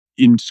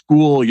in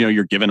school,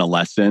 you're given a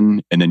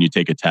lesson and then you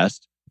take a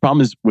test. The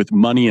problem is with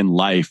money in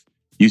life,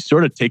 you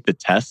sort of take the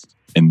test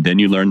and then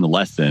you learn the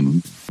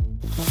lesson.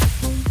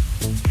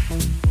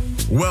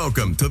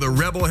 Welcome to the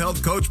Rebel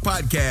Health Coach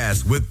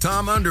Podcast with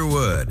Tom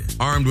Underwood.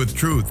 Armed with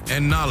truth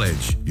and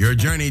knowledge, your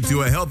journey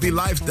to a healthy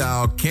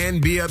lifestyle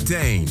can be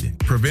obtained.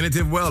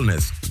 Preventative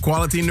wellness,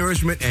 quality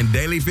nourishment, and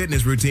daily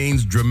fitness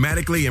routines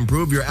dramatically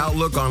improve your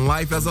outlook on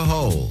life as a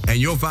whole. And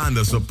you'll find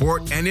the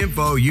support and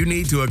info you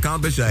need to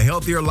accomplish a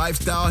healthier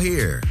lifestyle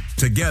here.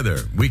 Together,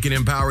 we can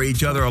empower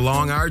each other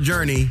along our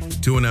journey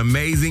to an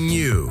amazing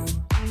you.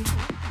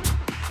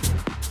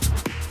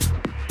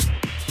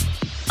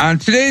 On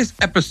today's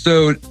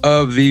episode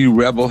of the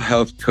Rebel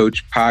Health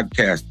Coach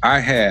Podcast, I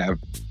have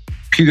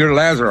Peter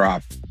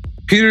Lazzaroff.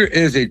 Peter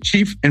is a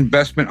Chief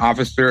Investment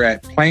Officer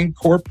at Plain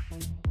Corp,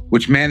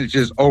 which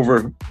manages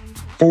over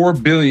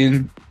 $4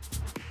 billion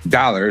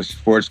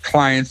for its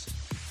clients,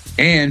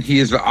 and he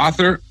is the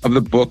author of the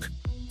book,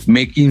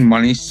 Making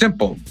Money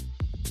Simple.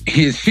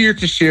 He is here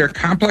to share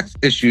complex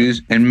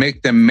issues and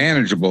make them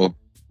manageable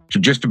to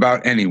just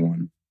about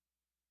anyone.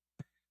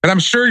 But I'm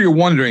sure you're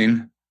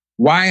wondering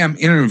why I'm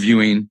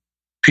interviewing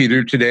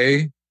Peter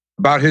today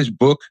about his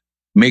book,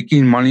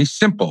 Making Money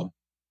Simple.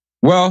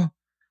 Well,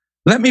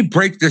 let me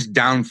break this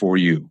down for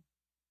you.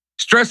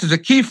 Stress is a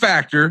key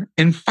factor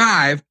in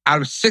 5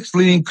 out of 6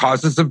 leading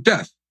causes of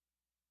death: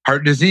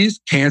 heart disease,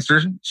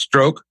 cancer,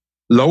 stroke,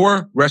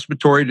 lower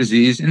respiratory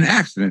disease, and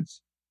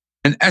accidents.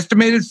 An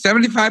estimated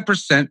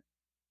 75%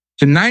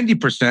 to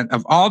 90%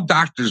 of all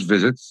doctor's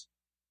visits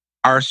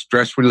are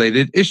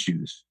stress-related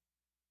issues.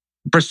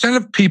 The percent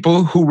of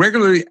people who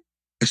regularly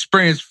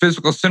experience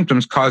physical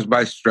symptoms caused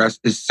by stress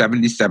is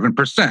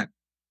 77%.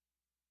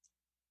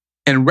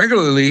 And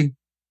regularly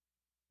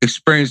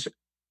experience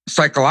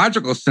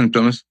psychological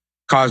symptoms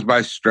caused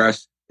by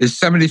stress is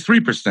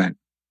 73%.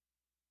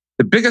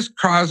 The biggest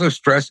cause of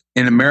stress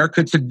in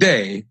America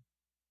today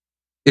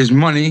is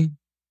money,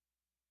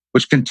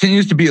 which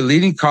continues to be a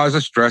leading cause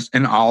of stress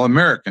in all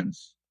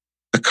Americans.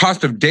 The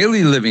cost of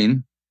daily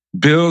living,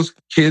 bills,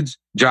 kids,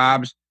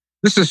 jobs,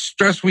 this is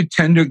stress we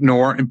tend to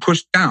ignore and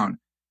push down.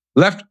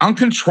 Left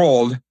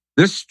uncontrolled,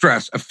 this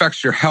stress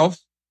affects your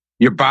health,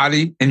 your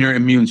body, and your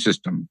immune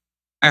system.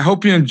 I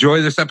hope you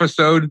enjoy this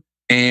episode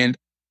and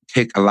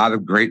take a lot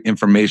of great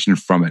information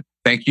from it.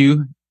 Thank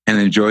you and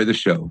enjoy the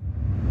show.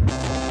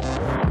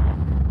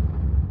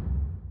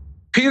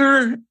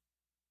 Peter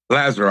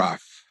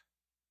Lazzaroff,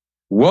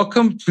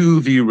 welcome to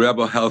the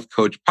Rebel Health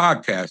Coach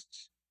Podcast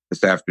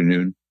this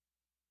afternoon.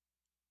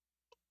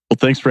 Well,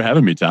 thanks for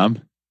having me,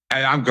 Tom.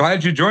 And I'm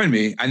glad you joined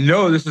me. I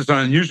know this is an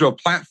unusual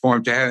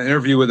platform to have an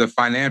interview with a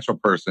financial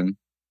person,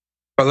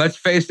 but let's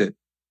face it,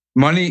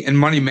 money and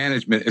money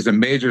management is a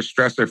major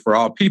stressor for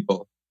all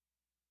people,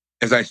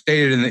 as I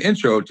stated in the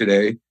intro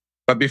today.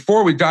 But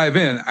before we dive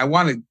in, I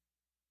want to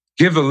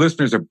give the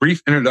listeners a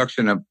brief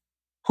introduction of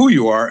who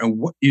you are and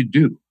what you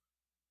do.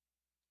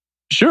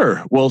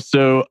 Sure. Well,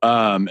 so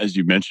as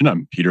you mentioned,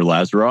 I'm Peter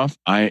Lazzaroff.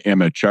 I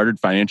am a chartered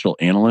financial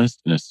analyst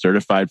and a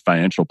certified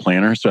financial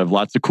planner. So I have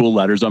lots of cool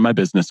letters on my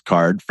business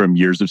card from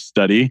years of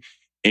study.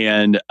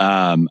 And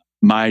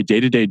my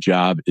day-to-day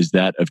job is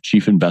that of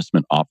Chief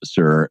Investment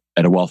Officer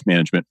at a wealth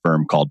management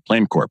firm called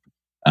Plain Corp.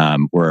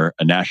 We're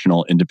a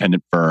national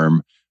independent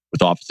firm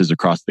with offices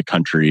across the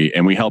country.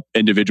 And we help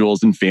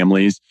individuals and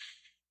families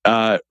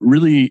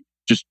really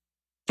just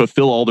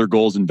fulfill all their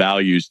goals and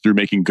values through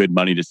making good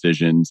money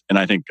decisions. And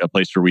I think a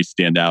place where we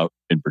stand out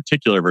in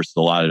particular versus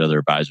a lot of other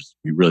advisors,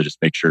 we really just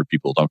make sure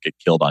people don't get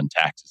killed on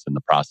taxes in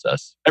the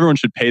process. Everyone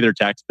should pay their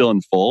tax bill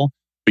in full,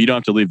 but you don't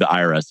have to leave the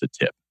IRS a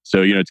tip.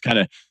 So, it's kind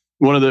of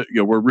one of the,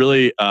 we're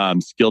really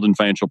skilled in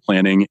financial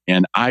planning.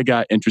 And I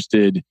got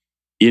interested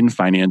in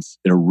finance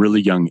at a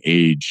really young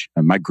age.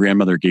 My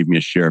grandmother gave me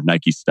a share of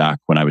Nike stock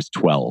when I was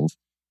 12.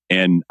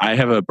 And I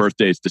have a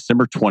birthday, it's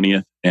December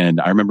 20th. And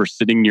I remember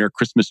sitting near a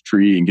Christmas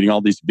tree and getting all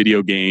these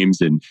video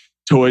games and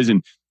toys.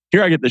 And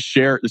here I get this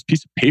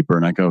piece of paper.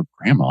 And I go,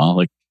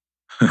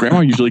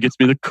 Grandma usually gets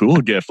me the cool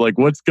gift. Like,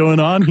 what's going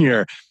on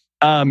here?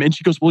 And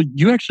she goes, well,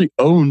 you actually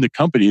own the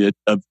company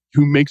of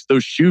who makes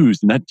those shoes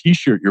and that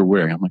t-shirt you're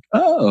wearing. I'm like,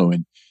 oh.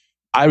 And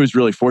I was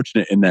really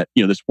fortunate in that,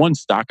 this one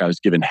stock I was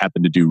given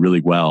happened to do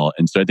really well.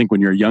 And so I think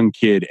when you're a young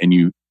kid and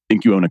you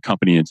think you own a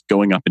company and it's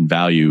going up in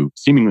value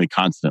seemingly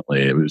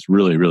constantly, it was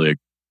really, really a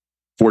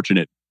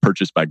fortunate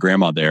purchase by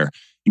Grandma there.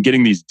 And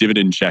getting these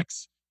dividend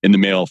checks in the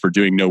mail for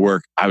doing no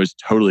work, I was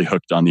totally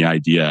hooked on the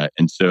idea.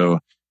 And so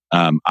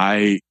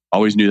I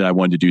always knew that I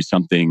wanted to do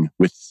something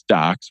with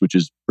stocks, which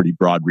is pretty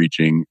broad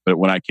reaching. But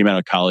when I came out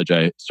of college,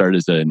 I started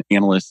as an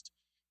analyst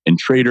and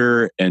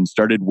trader and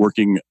started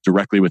working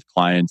directly with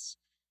clients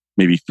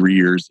maybe 3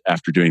 years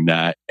after doing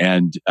that.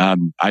 And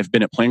I've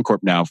been at Plain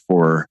Corp now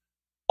for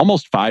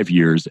almost 5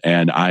 years,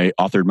 and I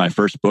authored my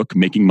first book,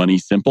 Making Money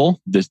Simple,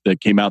 that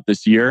came out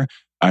this year.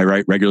 I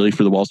write regularly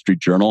for the Wall Street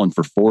Journal and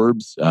for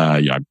Forbes.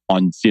 I'm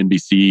on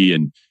CNBC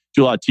and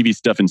do a lot of TV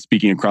stuff and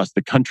speaking across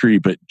the country.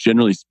 But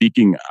generally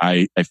speaking,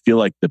 I feel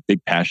like the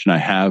big passion I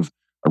have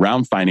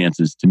around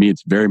finances, to me,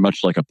 it's very much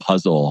like a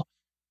puzzle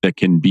that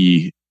can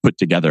be put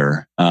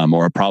together,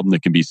 or a problem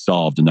that can be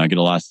solved. And I get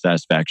a lot of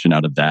satisfaction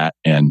out of that.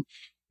 And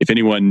if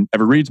anyone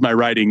ever reads my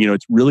writing,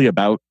 it's really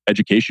about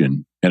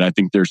education. And I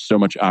think there's so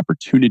much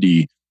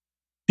opportunity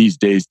these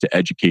days to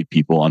educate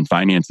people on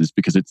finances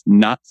because it's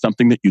not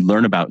something that you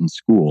learn about in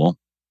school.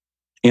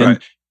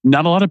 And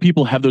not a lot of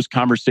people have those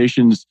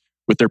conversations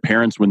with their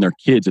parents when they're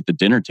kids at the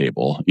dinner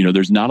table.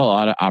 There's not a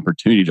lot of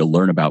opportunity to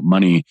learn about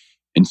money.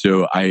 And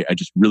so I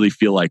just really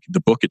feel like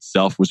the book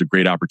itself was a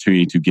great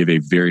opportunity to give a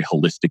very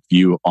holistic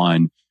view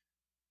on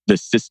the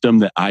system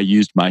that I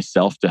used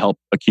myself to help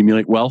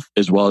accumulate wealth,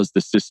 as well as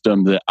the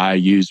system that I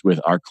use with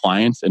our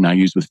clients and I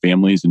use with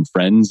families and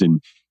friends,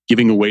 and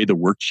giving away the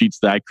worksheets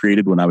that I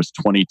created when I was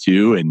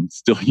 22 and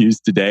still use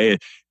today.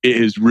 It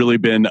has really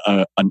been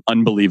an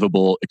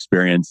unbelievable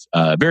experience.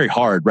 Very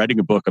hard. Writing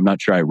a book, I'm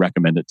not sure I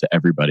recommend it to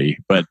everybody,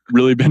 but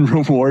really been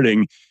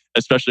rewarding,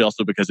 especially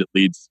also because it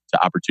leads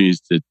to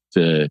opportunities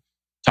to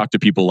talk to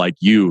people like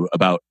you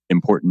about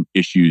important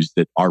issues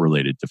that are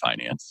related to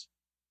finance.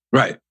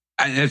 Right.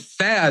 And it's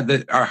sad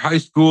that our high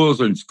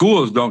schools and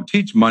schools don't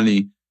teach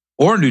money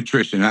or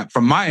nutrition.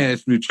 From my end,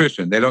 it's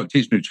nutrition. They don't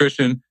teach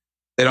nutrition.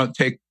 They don't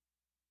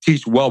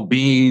teach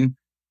well-being.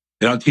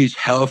 They don't teach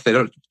health. They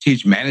don't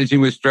teach managing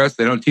with stress.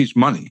 They don't teach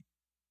money.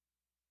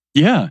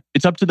 Yeah,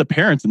 it's up to the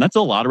parents. And that's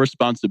a lot of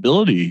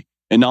responsibility.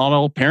 And not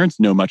all parents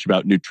know much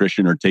about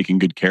nutrition or taking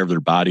good care of their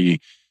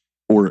body,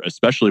 or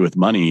especially with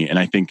money. And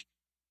I think,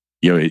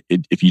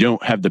 if you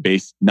don't have the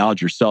base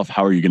knowledge yourself,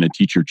 how are you going to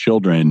teach your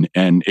children?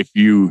 And if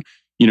you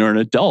are an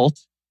adult,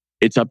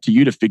 it's up to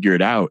you to figure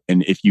it out.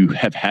 And if you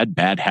have had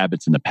bad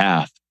habits in the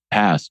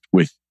past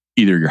with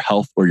either your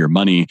health or your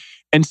money,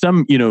 and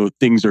some,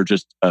 things are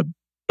just a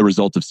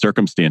result of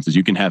circumstances.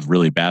 You can have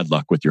really bad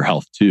luck with your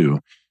health too,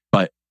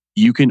 but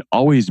you can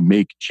always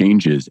make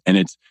changes. And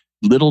it's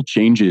little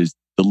changes,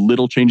 the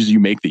little changes you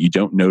make that you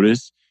don't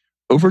notice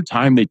over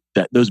time,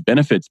 those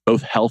benefits,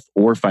 both health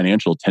or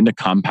financial, tend to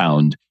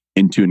compound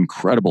into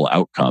incredible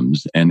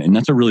outcomes. And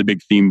that's a really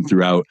big theme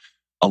throughout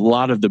a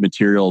lot of the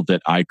material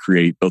that I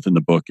create, both in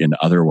the book and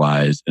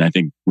otherwise. And I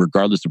think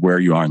regardless of where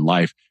you are in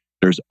life,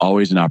 there's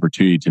always an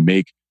opportunity to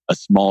make a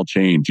small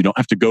change. You don't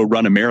have to go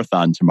run a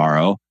marathon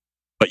tomorrow,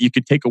 but you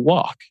could take a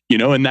walk,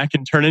 and that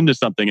can turn into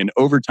something. And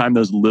over time,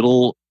 those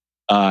little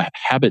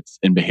habits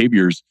and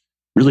behaviors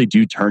really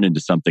do turn into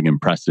something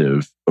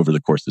impressive over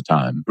the course of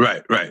time.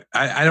 Right.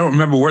 I don't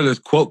remember where this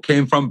quote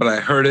came from, but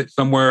I heard it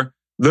somewhere.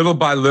 Little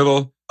by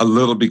little, a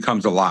little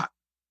becomes a lot.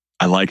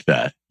 I like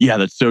that. Yeah,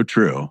 that's so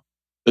true.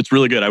 That's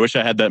really good. I wish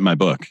I had that in my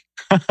book.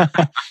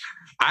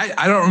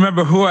 I don't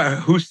remember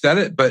who said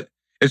it, but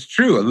it's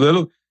true. A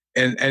little,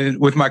 and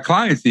with my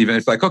clients even,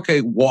 it's like,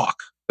 okay,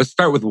 walk. Let's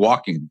start with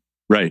walking.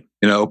 Right.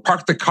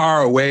 Park the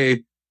car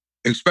away,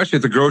 especially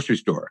at the grocery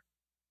store.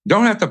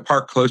 Don't have to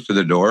park close to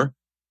the door.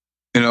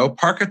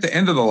 Park at the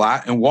end of the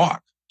lot and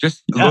walk.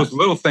 Just those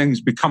little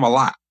things become a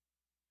lot.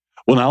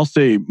 Well, and I'll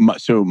say,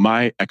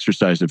 my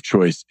exercise of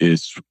choice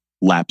is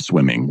lap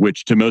swimming,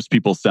 which to most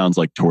people sounds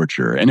like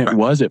torture. And it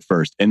was at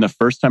first. And the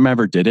first time I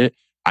ever did it,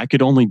 I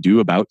could only do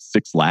about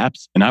 6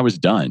 laps and I was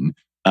done.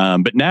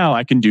 But now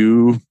I can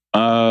do,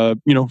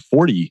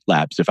 40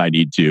 laps if I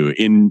need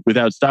to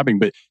without stopping.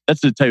 But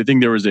that's the type of thing.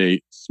 There was a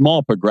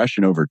small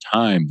progression over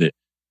time that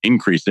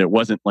increased. It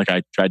wasn't like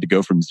I tried to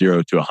go from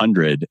 0 to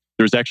 100.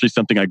 There was actually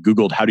something I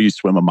Googled, how do you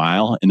swim a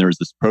mile? And there was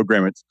this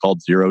program, it's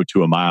called 0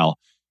 to a mile.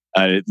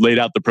 It laid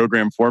out the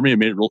program for me and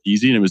made it real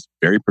easy, and it was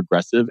very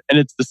progressive. And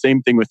it's the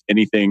same thing with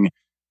anything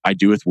I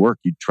do with work.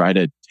 You try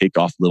to take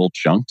off little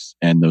chunks,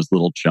 and those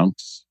little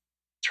chunks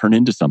turn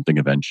into something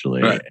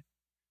eventually. Right.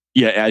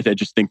 Yeah, I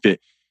just think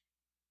that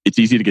it's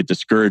easy to get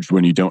discouraged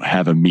when you don't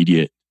have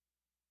immediate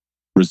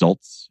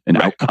results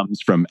and outcomes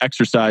from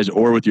exercise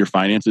or with your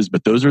finances.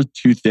 But those are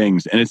two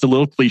things. And it's a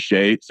little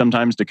cliche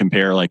sometimes to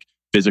compare like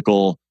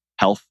physical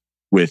health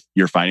with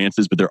your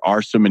finances, but there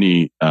are so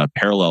many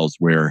parallels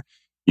where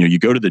you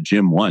go to the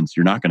gym once,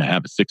 you're not going to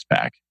have a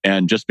 6-pack.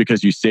 And just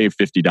because you save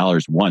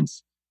 $50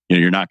 once,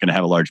 you're not going to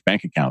have a large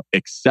bank account,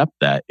 except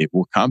that it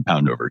will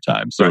compound over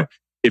time. So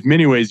in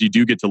many ways, you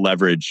do get to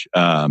leverage,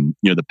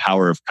 the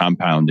power of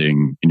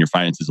compounding in your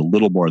finances a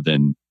little more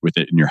than with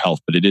it in your health,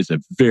 but it is a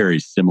very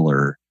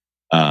similar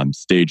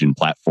stage and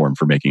platform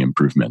for making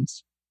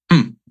improvements.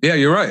 Yeah,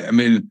 you're right. I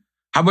mean,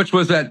 how much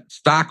was that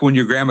stock when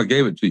your grandma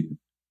gave it to you?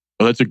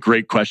 Well, that's a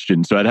great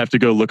question. So I'd have to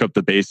go look up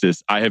the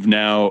basis. I have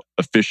now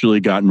officially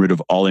gotten rid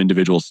of all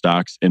individual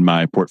stocks in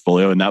my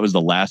portfolio. And that was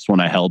the last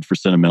one I held for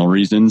sentimental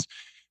reasons.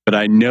 But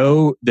I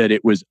know that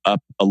it was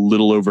up a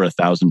little over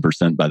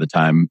 1,000% by the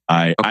time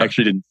I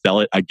actually didn't sell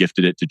it. I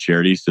gifted it to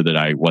charity so that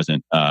I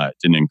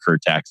didn't incur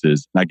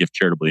taxes. And I gift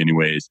charitably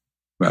anyways.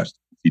 Right.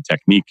 The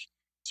technique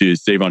to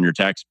save on your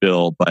tax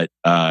bill. But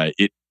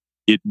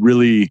it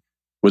really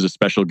was a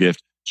special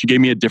gift. She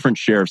gave me a different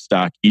share of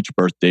stock each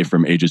birthday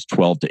from ages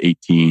 12 to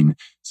 18.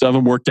 Some of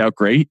them worked out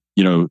great.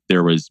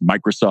 There was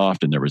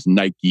Microsoft and there was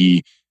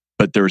Nike,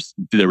 but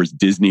there was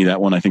Disney.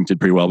 That one I think did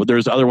pretty well, but there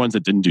was other ones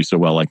that didn't do so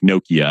well, like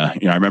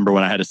Nokia. I remember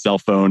when I had a cell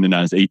phone and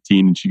I was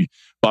 18 and she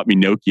bought me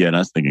Nokia and I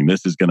was thinking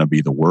this is going to be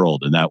the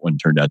world. And that one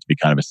turned out to be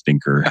kind of a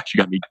stinker. She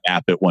got me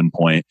Gap at one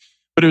point,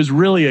 but it was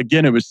really,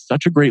 again, it was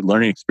such a great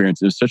learning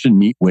experience. It was such a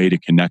neat way to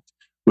connect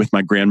with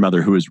my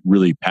grandmother who was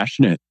really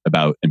passionate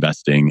about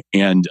investing.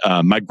 And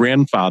my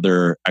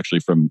grandfather, actually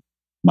from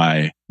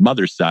my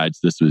mother's side,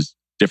 so this was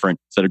different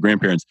set of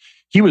grandparents,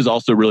 he was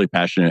also really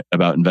passionate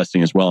about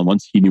investing as well. And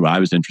once he knew I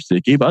was interested,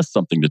 it gave us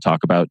something to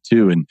talk about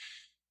too. And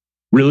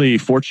really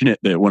fortunate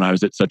that when I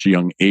was at such a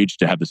young age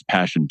to have this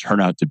passion turn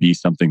out to be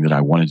something that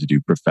I wanted to do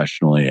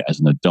professionally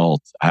as an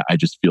adult. I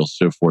just feel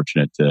so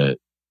fortunate to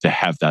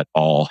have that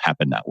all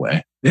happen that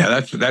way. Yeah,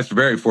 that's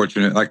very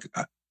fortunate. Like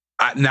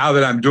now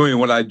that I'm doing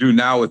what I do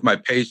now with my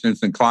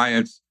patients and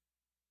clients,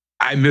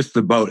 I missed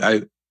the boat.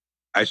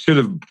 I should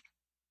have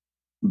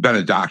been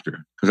a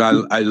doctor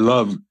because I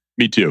love.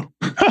 Me too.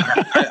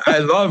 I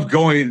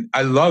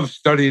love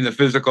studying the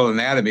physical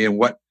anatomy and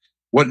what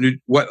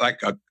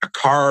like a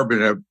carb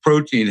and a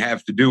protein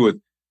have to do with,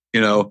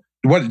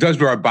 what it does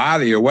to our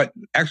body or what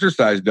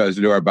exercise does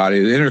to our body.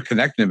 The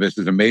interconnectedness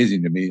is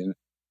amazing to me.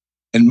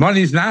 And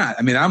money's not.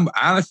 I mean,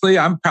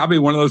 I'm probably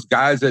one of those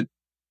guys that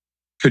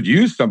could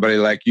use somebody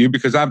like you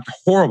because I'm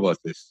horrible at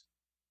this,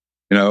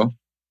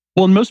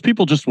 Well, and most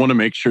people just want to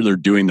make sure they're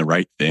doing the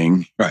right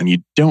thing. Right. And you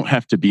don't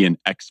have to be an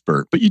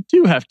expert, but you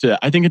do have to,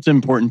 I think it's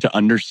important to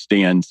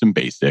understand some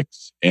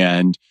basics.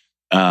 And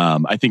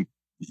I think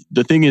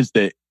the thing is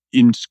that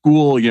in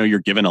school, you're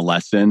given a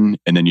lesson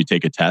and then you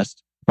take a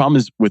test. The problem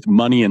is with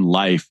money in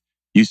life,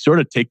 you sort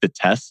of take the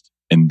test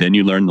and then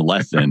you learn the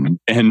lesson.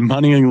 And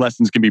money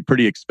lessons can be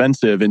pretty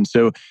expensive. And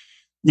so,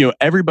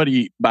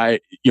 everybody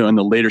in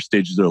the later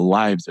stages of their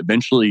lives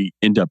eventually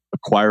end up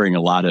acquiring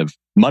a lot of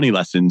money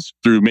lessons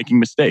through making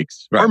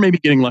mistakes or maybe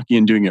getting lucky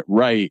and doing it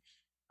right.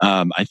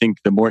 I think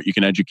the more you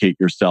can educate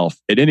yourself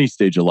at any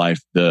stage of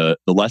life, the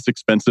less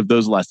expensive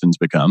those lessons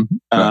become.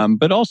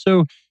 But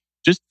also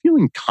just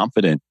feeling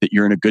confident that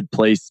you're in a good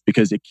place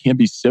because it can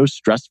be so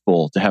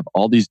stressful to have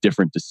all these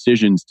different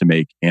decisions to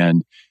make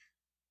and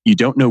you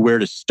don't know where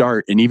to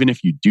start. And even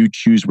if you do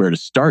choose where to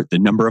start, the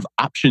number of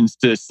options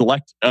to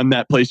select on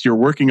that place you're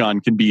working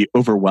on can be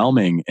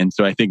overwhelming. And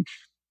so I think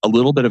a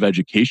little bit of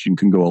education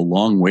can go a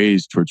long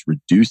ways towards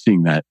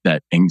reducing that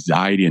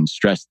anxiety and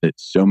stress that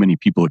so many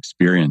people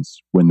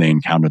experience when they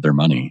encounter their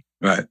money.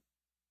 Right.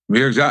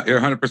 You're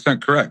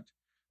 100% correct.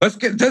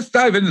 Let's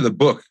dive into the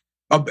book.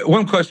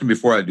 One question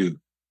before I do.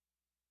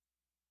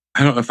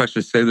 I don't know if I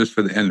should say this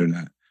for the end or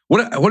not.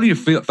 What are your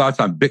thoughts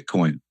on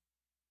Bitcoin?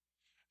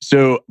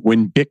 So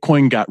when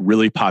Bitcoin got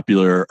really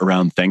popular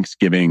around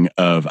Thanksgiving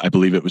of, I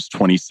believe it was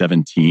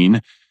 2017,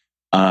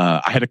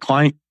 I had a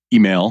client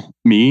email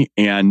me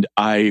and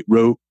I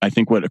wrote, I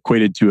think what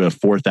equated to a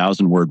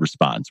 4,000 word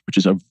response, which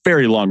is a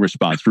very long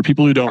response. For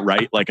people who don't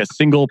write, like a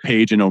single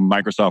page in a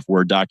Microsoft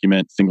Word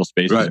document, single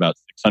space is about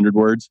 600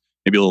 words,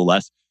 maybe a little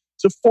less.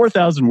 So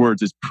 4,000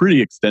 words is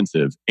pretty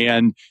extensive.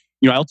 And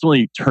I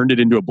ultimately turned it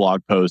into a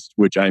blog post,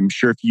 which I'm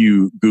sure if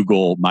you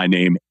Google my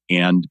name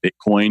and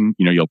Bitcoin,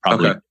 you'll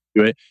probably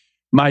do it.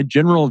 My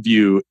general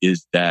view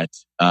is that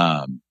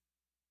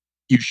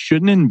you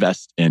shouldn't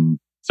invest in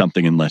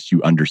something unless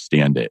you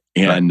understand it.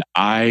 And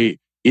I,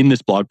 in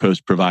this blog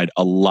post, provide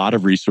a lot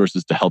of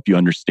resources to help you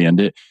understand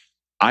it.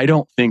 I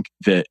don't think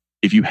that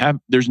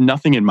there's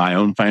nothing in my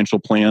own financial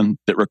plan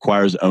that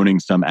requires owning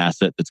some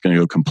asset that's going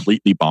to go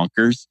completely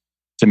bonkers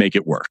to make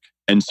it work.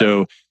 And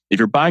so if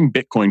you're buying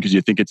Bitcoin because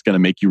you think it's going to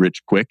make you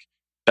rich quick,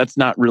 that's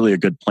not really a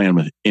good plan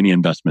with any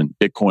investment,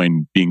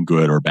 Bitcoin being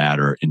good or bad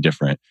or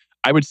indifferent.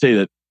 I would say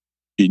that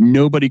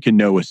nobody can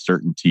know with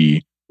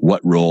certainty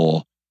what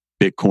role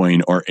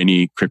Bitcoin or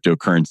any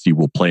cryptocurrency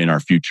will play in our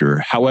future.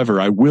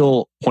 However, I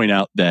will point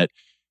out that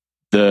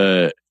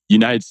the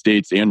United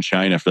States and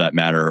China, for that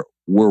matter,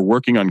 were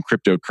working on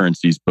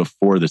cryptocurrencies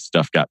before this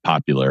stuff got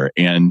popular.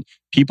 And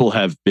people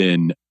have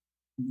been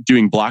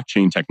doing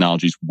blockchain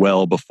technologies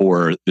well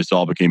before this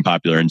all became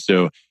popular. And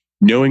so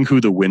knowing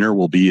who the winner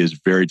will be is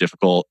very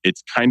difficult.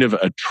 It's kind of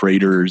a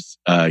trader's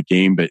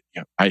game, but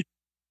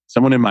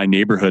someone in my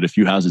neighborhood, a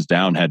few houses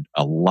down, had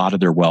a lot of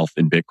their wealth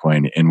in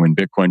Bitcoin. And when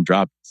Bitcoin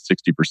dropped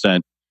 60%,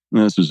 and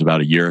this was about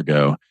a year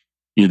ago,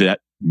 that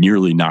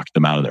nearly knocked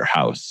them out of their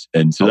house.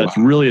 And so that's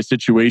really a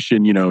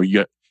situation,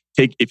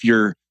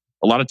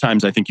 a lot of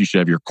times I think you should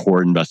have your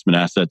core investment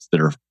assets that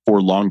are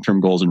for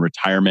long-term goals in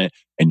retirement,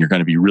 and you're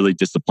going to be really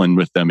disciplined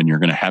with them, and you're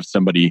going to have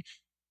somebody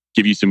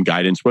give you some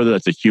guidance, whether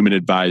that's a human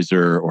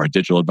advisor or a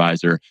digital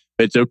advisor.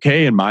 But it's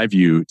okay, in my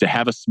view, to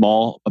have a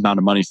small amount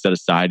of money set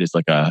aside as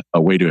like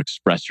a way to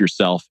express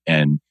yourself.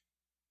 And,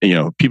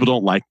 people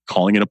don't like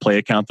calling it a play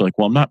account. They're like,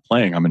 well, I'm not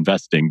playing, I'm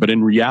investing. But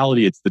in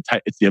reality, it's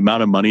the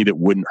amount of money that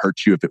wouldn't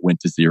hurt you if it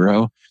went to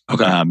zero.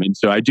 Okay. And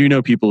so I do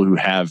know people who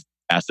have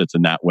assets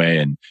in that way,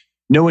 and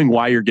knowing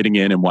why you're getting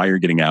in and why you're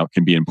getting out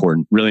can be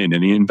important really in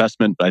any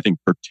investment. But I think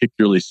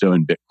particularly so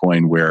in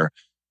Bitcoin, where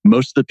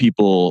most of the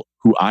people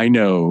who I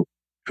know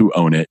who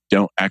own it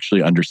don't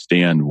actually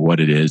understand what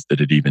it is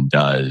that it even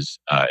does.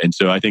 And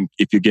so I think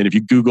if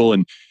you Google,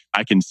 and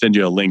I can send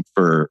you a link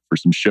for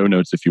some show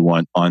notes if you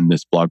want on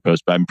this blog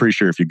post. But I'm pretty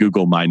sure if you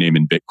Google my name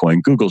in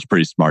Bitcoin, Google's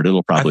pretty smart.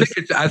 It'll probably.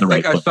 I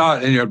think I saw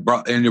it in your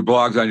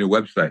blogs on your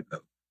website though.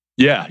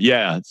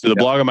 Yeah. So the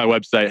blog on my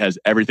website has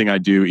everything I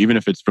do, even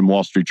if it's from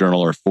Wall Street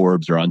Journal or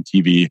Forbes or on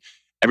TV.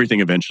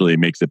 Everything eventually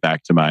makes it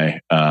back to my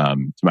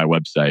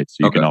website,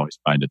 so you can always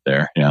find it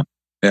there. Yeah.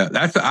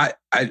 That's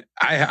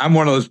I'm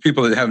one of those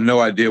people that have no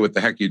idea what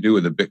the heck you do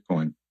with a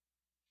Bitcoin.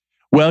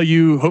 Well,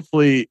 you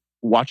hopefully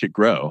watch it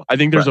grow. I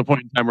think there's a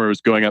point in time where it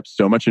was going up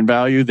so much in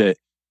value that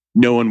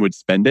no one would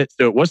spend it.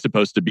 So it was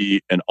supposed to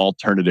be an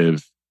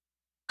alternative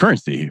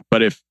currency.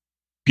 But if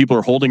people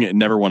are holding it and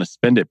never want to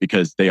spend it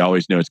because they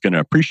always know it's going to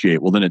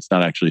appreciate, well, then it's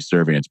not actually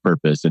serving its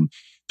purpose. And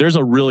there's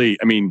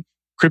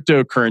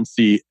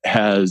cryptocurrency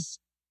has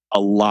a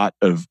lot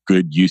of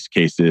good use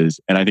cases.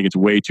 And I think it's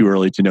way too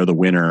early to know the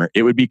winner.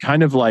 It would be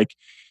kind of like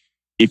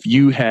if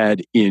you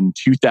had in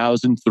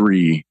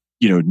 2003,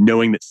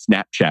 knowing that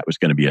Snapchat was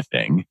going to be a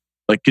thing.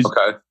 Like, because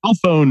cell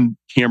phone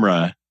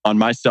camera on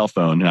my cell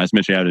phone, and as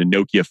mentioned, I had a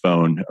Nokia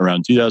phone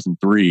around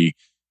 2003.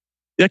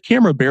 That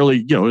camera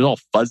barely, it was all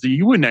fuzzy.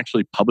 You wouldn't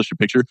actually publish a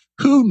picture.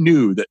 Who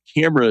knew that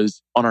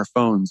cameras on our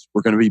phones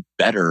were going to be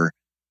better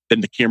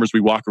than the cameras we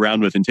walk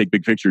around with and take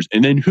big pictures?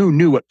 And then who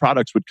knew what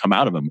products would come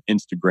out of them?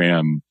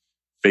 Instagram,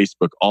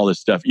 Facebook, all this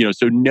stuff.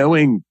 So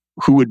knowing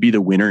who would be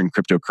the winner in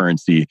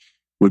cryptocurrency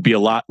would be a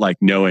lot like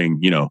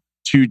knowing,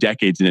 2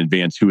 decades in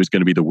advance who is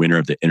going to be the winner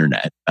of the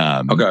internet.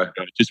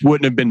 It just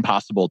wouldn't have been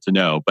possible to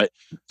know. But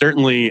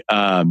certainly,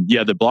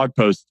 the blog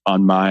post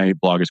on my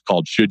blog is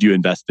called "Should You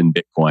Invest in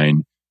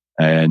Bitcoin?"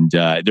 And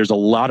there's a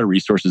lot of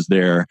resources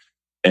there,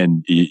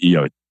 and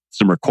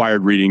some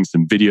required reading,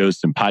 some videos,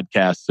 some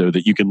podcasts, so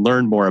that you can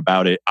learn more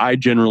about it. I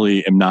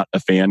generally am not a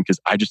fan because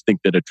I just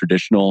think that a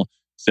traditional,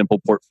 simple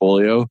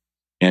portfolio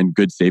and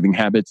good saving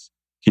habits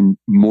can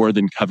more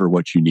than cover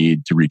what you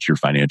need to reach your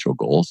financial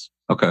goals.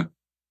 Okay.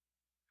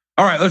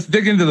 All right, let's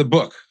dig into the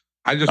book.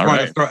 I just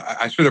want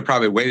to I should have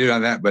probably waited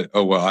on that, but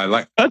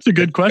That's a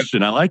good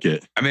question. I like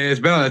it. I mean, it's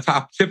been on the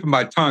top tip of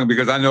my tongue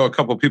because I know a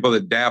couple of people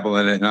that dabble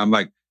in it, and I'm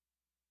like,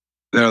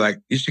 they're like,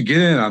 you should get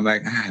in. I'm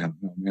like, I don't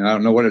know, man. I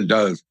don't know what it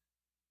does.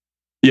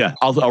 Yeah,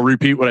 I'll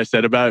repeat what I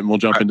said about it and we'll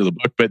jump into the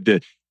book. But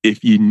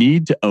if you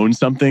need to own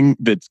something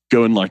that's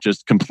going like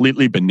just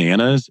completely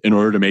bananas in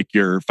order to make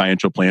your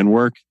financial plan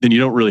work, then you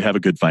don't really have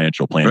a good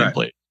financial plan in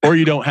place. Or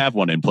you don't have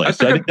one in place.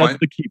 So I think that's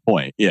the key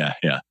point. Yeah.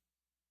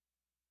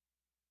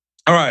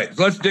 All right,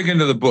 let's dig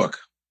into the book.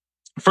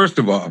 First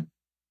of all,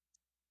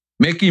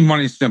 Making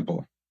Money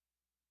Simple.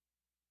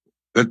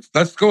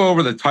 Let's go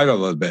over the title a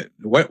little bit.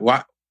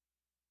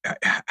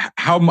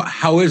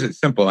 How is it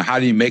simple and how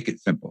do you make it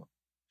simple?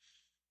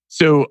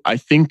 So I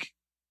think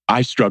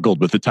I struggled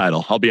with the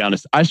title. I'll be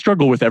honest. I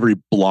struggle with every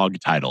blog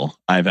title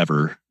I've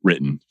ever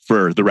written,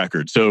 for the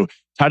record. So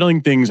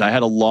titling things, I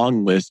had a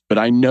long list, but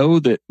I know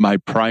that my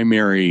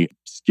primary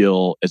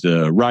skill as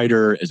a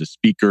writer, as a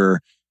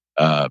speaker,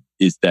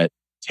 is that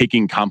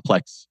taking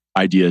complex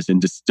ideas and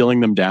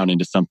distilling them down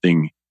into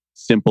something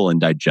simple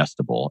and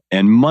digestible.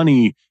 And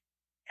money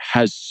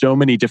has so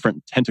many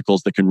different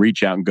tentacles that can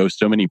reach out and go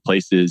so many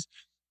places.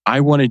 I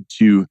wanted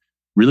to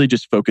really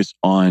just focus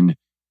on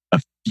a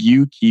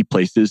few key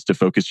places to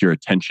focus your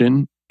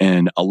attention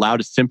and allow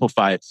to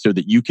simplify it so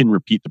that you can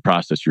repeat the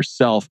process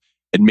yourself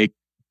and make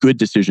good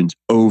decisions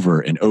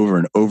over and over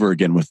and over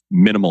again with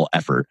minimal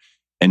effort.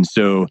 And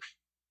so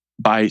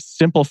by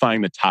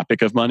simplifying the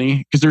topic of money,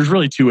 because there's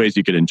really 2 ways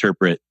you could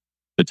interpret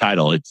the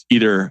title. It's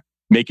either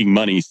making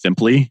money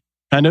simply,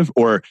 kind of,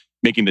 or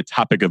making the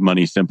topic of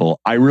money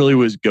simple. I really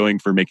was going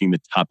for making the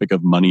topic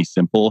of money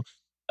simple.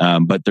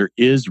 But there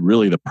is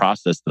really the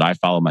process that I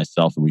follow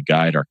myself and we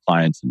guide our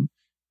clients and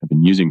have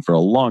been using for a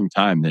long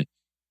time, that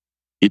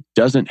it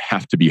doesn't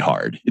have to be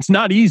hard. It's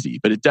not easy,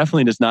 but it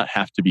definitely does not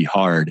have to be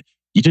hard.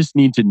 You just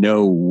need to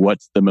know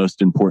what's the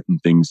most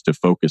important things to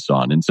focus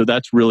on. And so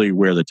that's really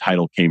where the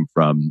title came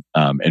from,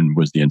 and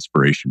was the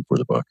inspiration for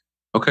the book.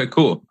 Okay,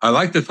 cool. I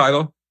like the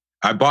title.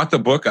 I bought the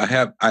book.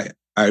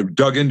 I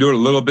dug into it a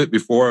little bit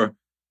before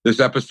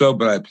this episode,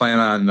 but I plan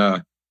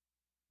on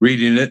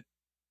reading it.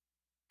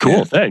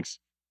 Cool, thanks.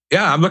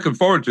 Yeah, I'm looking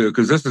forward to it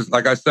because this is,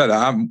 like I said,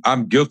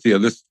 I'm guilty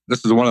of this.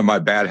 This is one of my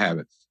bad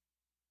habits.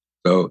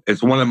 So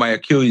it's one of my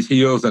Achilles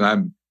heels, and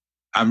I'm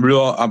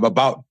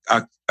about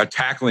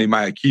tackling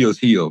my Achilles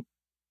heel.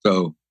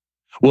 So,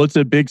 well, it's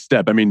a big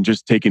step. I mean,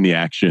 just taking the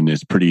action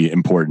is pretty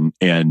important.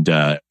 And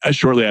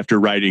shortly after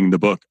writing the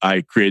book,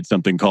 I created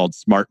something called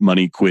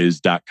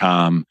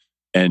smartmoneyquiz.com.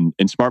 And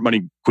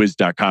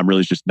smartmoneyquiz.com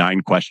really is just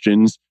 9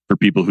 questions for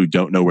people who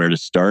don't know where to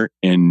start.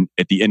 And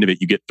at the end of it,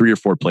 you get 3 or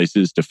 4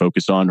 places to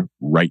focus on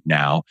right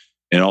now.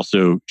 And it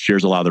also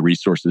shares a lot of the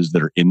resources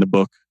that are in the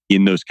book,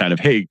 in those kind of,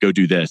 hey, go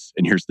do this,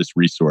 and here's this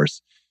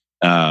resource.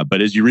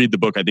 But as you read the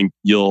book, I think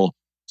you'll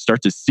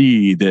start to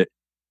see that,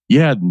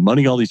 yeah,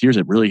 money all these years,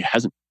 it really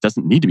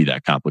doesn't need to be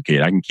that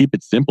complicated. I can keep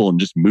it simple and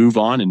just move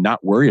on and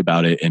not worry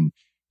about it. And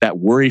that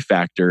worry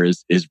factor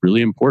is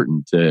really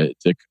important to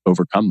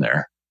overcome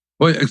there.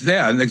 Well,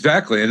 yeah,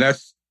 exactly. And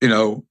that's,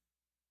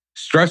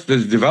 stress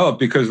that's developed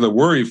because of the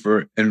worry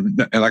and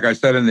like I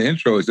said in the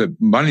intro, is that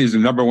money is the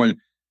number one.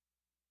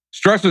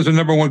 Stress is the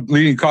number one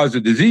leading cause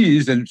of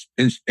disease, and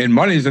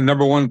money is the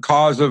number one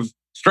cause of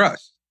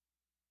stress.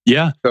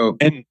 Yeah.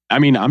 And I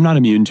mean, I'm not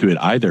immune to it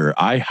either.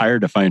 I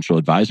hired a financial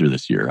advisor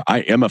this year.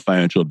 I am a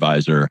financial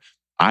advisor.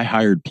 I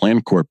hired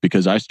PlanCorp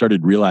because I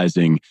started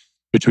realizing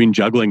between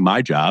juggling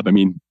my job. I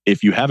mean,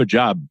 if you have a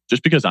job,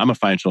 just because I'm a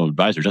financial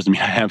advisor doesn't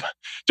mean I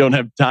don't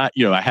have time.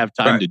 I have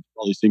time to do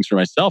all these things for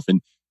myself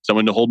and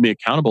someone to hold me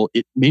accountable.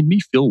 It made me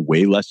feel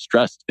way less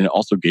stressed. And it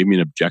also gave me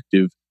an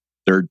objective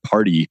third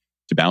party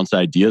to bounce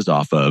ideas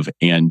off of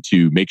and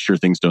to make sure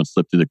things don't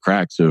slip through the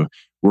cracks. So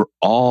we're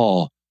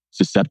all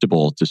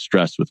susceptible to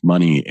stress with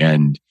money.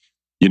 And,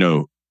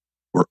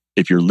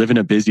 if you're living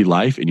a busy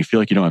life and you feel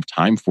like you don't have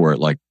time for it,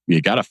 like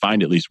you got to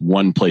find at least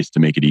one place to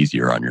make it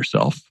easier on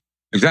yourself.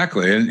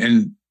 Exactly.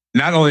 And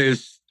not only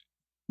is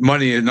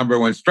money a number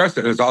one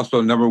stressor, it's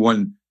also number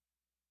one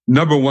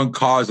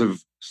cause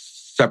of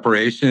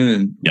separation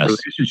and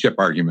relationship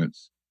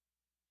arguments.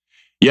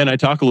 Yeah, and I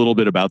talk a little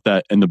bit about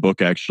that in the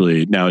book,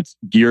 actually. Now, it's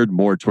geared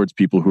more towards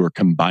people who are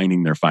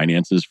combining their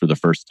finances for the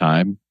first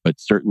time, but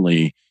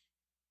certainly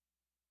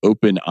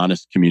open,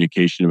 honest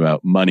communication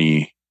about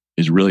money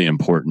is really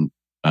important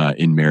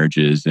in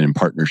marriages and in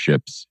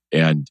partnerships.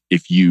 And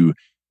if you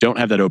don't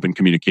have that open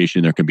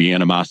communication, there can be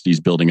animosities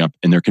building up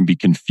and there can be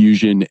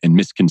confusion and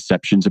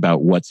misconceptions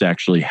about what's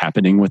actually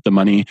happening with the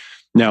money.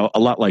 Now, a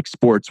lot like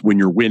sports, when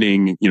you're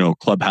winning,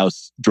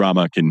 clubhouse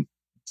drama can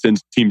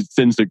send teams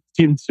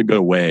to go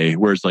away.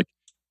 Whereas like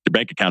the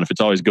bank account, if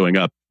it's always going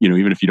up,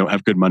 even if you don't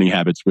have good money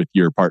habits with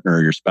your partner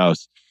or your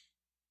spouse,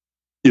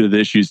 the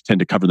issues tend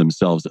to cover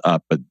themselves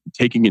up. But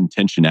taking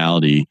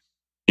intentionality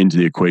into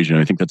the equation,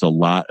 I think that's a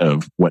lot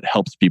of what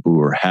helps people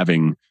who are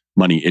having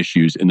money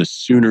issues. And the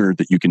sooner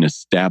that you can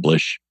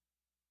establish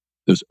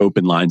those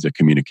open lines of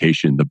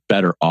communication, the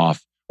better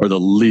off or the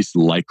least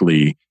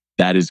likely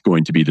that is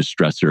going to be the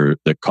stressor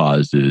that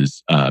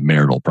causes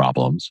marital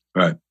problems.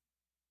 Right.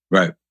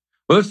 Well,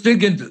 let's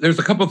dig into, there's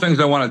a couple of things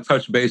I want to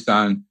touch base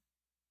on,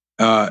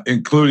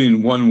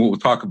 including one we'll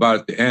talk about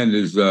at the end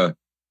is the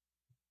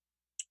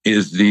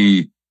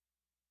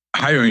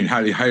hiring,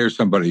 how do you hire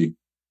somebody?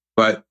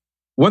 But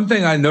one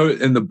thing I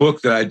noted in the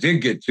book that I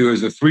did get to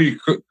is the three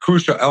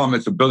crucial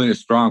elements of building a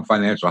strong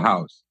financial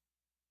house.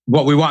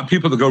 Well, we want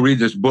people to go read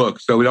this book,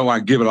 so we don't want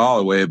to give it all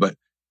away, but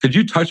could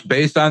you touch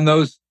base on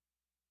those?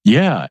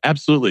 Yeah,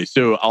 absolutely.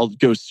 So I'll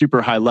go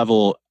super high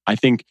level. I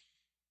think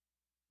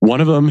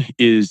one of them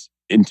is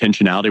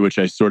intentionality, which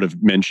I sort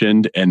of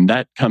mentioned, and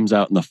that comes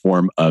out in the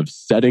form of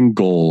setting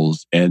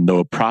goals. And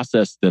the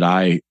process that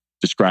I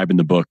describe in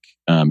the book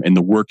and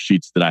the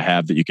worksheets that I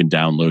have that you can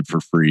download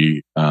for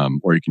free,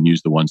 or you can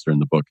use the ones that are in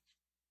the book,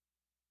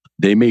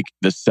 they make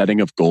the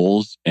setting of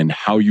goals and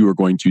how you are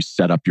going to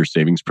set up your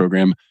savings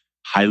program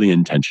highly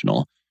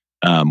intentional.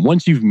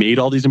 Once you've made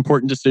all these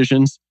important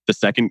decisions, the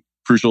second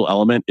crucial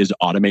element is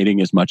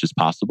automating as much as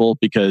possible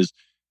because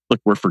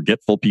look, we're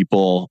forgetful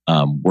people.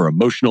 We're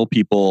emotional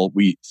people.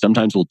 We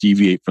sometimes will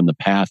deviate from the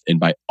path. And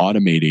by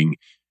automating,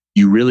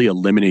 you really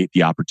eliminate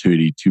the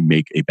opportunity to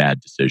make a bad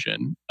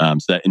decision. So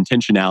that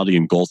intentionality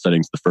and goal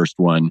setting is the first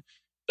one.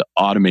 The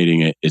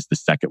automating it is the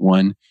second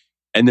one.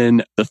 And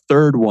then the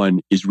third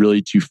one is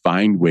really to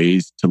find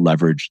ways to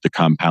leverage the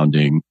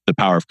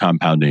power of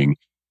compounding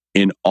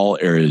in all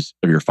areas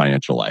of your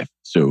financial life.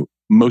 So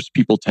most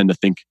people tend to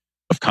think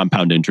of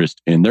compound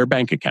interest in their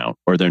bank account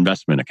or their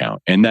investment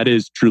account. And that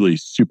is truly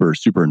super,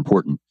 super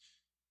important.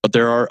 But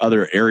there are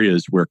other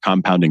areas where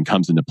compounding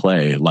comes into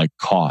play, like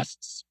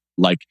costs,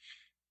 like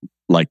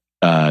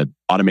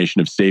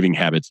automation of saving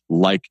habits,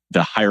 like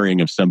the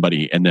hiring of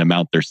somebody and the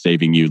amount they're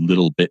saving you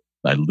little bit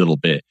by little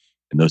bit,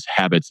 and those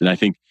habits. And I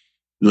think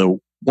the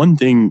one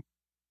thing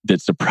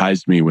that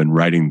surprised me when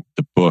writing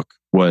the book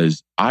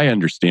was I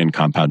understand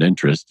compound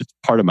interest. It's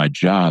part of my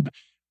job.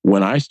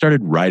 When I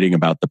started writing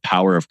about the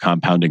power of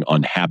compounding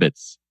on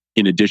habits,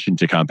 in addition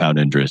to compound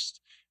interest,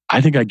 I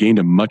think I gained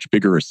a much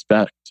bigger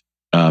respect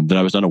that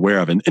I was unaware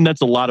of. And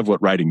that's a lot of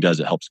what writing does.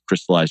 It helps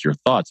crystallize your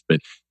thoughts. But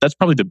that's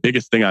probably the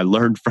biggest thing I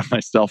learned from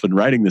myself in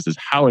writing this is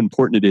how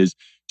important it is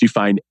to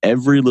find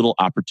every little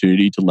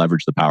opportunity to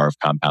leverage the power of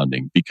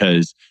compounding.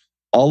 Because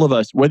all of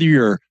us, whether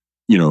you're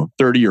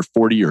 30 or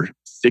 40 or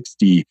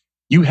 60,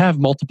 you have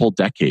multiple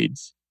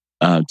decades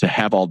to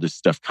have all this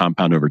stuff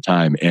compound over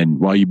time. And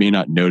while you may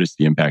not notice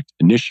the impact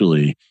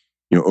initially,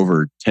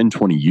 over 10,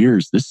 20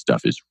 years, this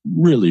stuff is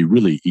really,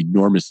 really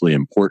enormously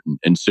important.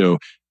 And so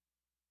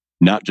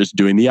not just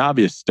doing the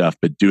obvious stuff,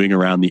 but doing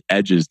around the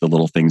edges, the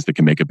little things that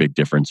can make a big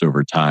difference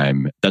over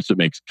time. That's what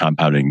makes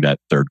compounding that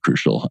third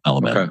crucial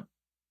element.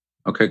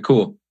 Okay,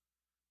 cool.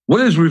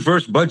 What is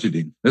reverse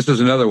budgeting? This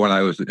is another one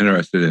I was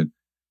interested in.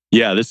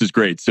 Yeah, this is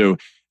great. So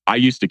I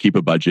used to keep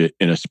a budget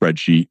in a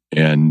spreadsheet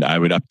and I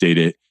would update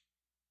it,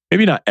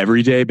 maybe not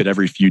every day, but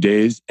every few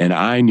days. And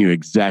I knew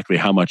exactly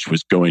how much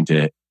was going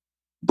to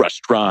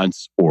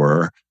restaurants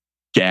or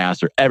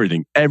gas or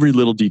everything, every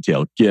little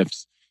detail,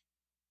 gifts.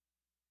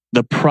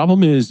 The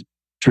problem is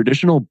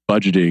traditional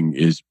budgeting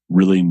is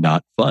really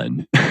not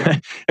fun.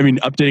 I mean,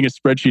 updating a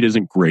spreadsheet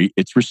isn't great.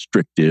 It's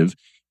restrictive.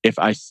 If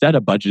I set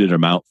a budgeted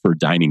amount for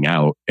dining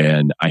out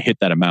and I hit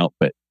that amount,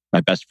 but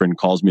my best friend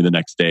calls me the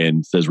next day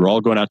and says, we're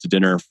all going out to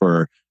dinner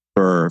for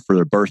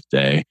their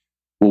birthday.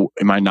 Well,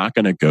 am I not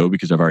going to go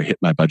because I've already hit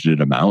my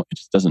budgeted amount? It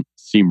just doesn't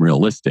seem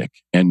realistic.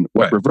 And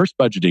what reverse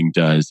budgeting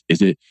does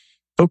is it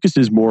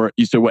focuses more.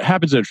 So what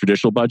happens in a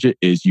traditional budget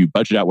is you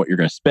budget out what you're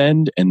going to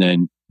spend, and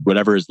then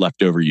whatever is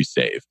left over, you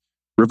save.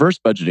 Reverse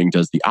budgeting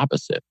does the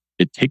opposite.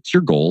 It takes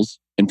your goals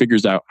and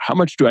figures out how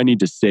much do I need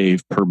to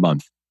save per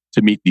month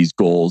to meet these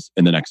goals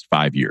in the next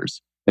 5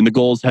 years. And the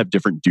goals have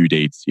different due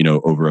dates,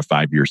 over a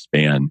 5-year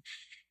span.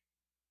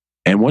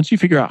 And once you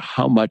figure out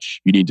how much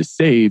you need to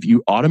save,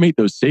 you automate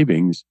those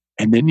savings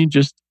and then you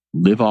just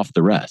live off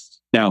the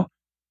rest. Now,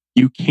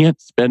 you can't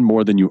spend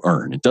more than you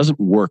earn. It doesn't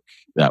work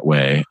that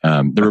way.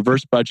 The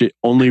reverse budget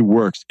only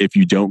works if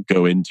you don't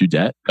go into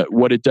debt. But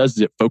what it does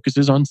is it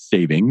focuses on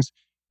savings,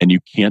 and you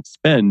can't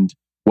spend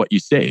what you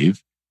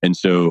save. And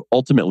so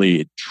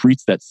ultimately, it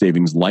treats that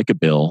savings like a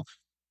bill,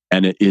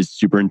 and it is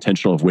super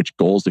intentional of which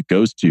goals it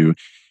goes to.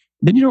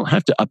 Then you don't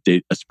have to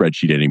update a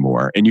spreadsheet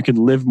anymore, and you can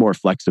live more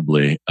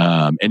flexibly.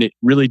 And it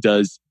really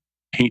does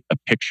paint a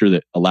picture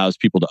that allows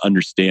people to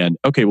understand,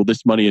 okay, well,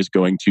 this money is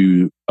going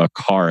to a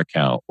car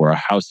account or a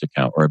house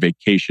account or a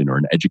vacation or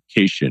an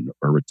education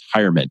or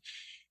retirement.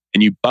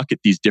 And you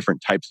bucket these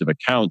different types of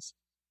accounts,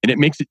 and it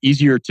makes it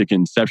easier to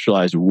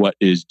conceptualize what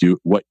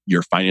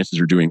your finances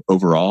are doing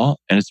overall,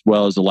 and as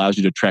well as allows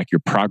you to track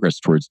your progress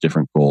towards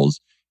different goals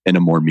in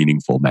a more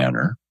meaningful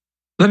manner.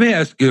 Let me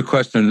ask you a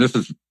question. This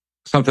is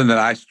something that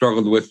I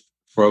struggled with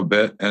for a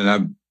bit, and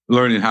I'm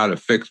learning how to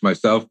fix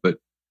myself. But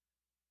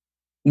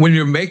when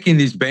you're making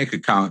these bank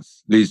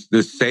accounts, this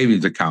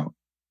savings account,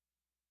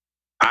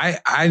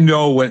 I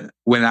know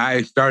when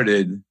I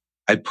started,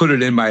 I put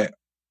it in my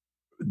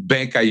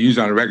bank I use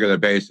on a regular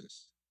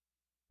basis.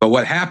 But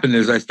what happened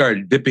is I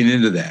started dipping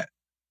into that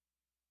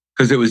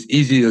because it was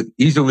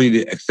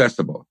easily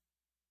accessible.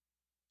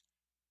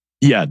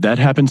 Yeah, that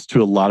happens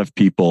to a lot of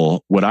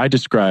people. What I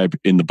describe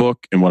in the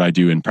book and what I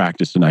do in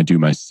practice and I do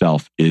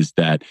myself is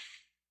that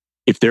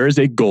if there is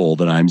a goal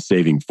that I'm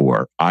saving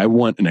for, I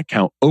want an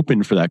account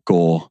open for that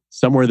goal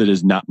somewhere that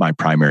is not my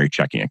primary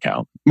checking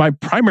account. My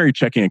primary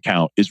checking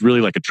account is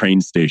really like a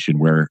train station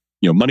where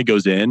money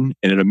goes in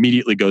and it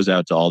immediately goes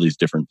out to all these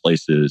different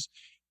places.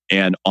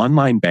 And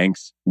online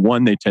banks,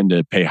 one, they tend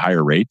to pay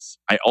higher rates.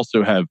 I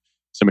also have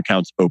some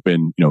accounts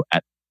open,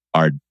 at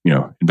our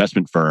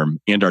investment firm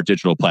and our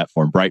digital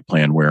platform, Bright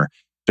Plan, where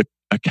the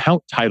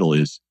account title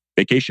is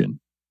vacation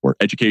or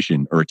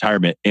education or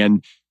retirement,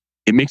 and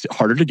it makes it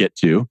harder to get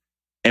to.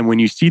 And when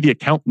you see the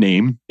account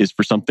name is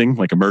for something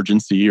like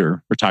emergency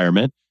or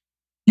retirement,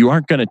 you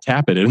aren't going to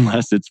tap it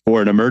unless it's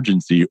for an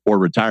emergency or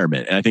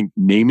retirement. And I think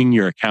naming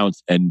your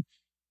accounts, and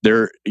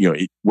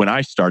when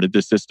I started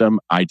this system,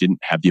 I didn't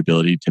have the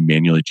ability to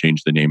manually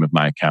change the name of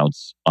my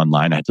accounts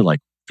online. I had to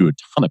do a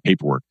ton of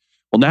paperwork.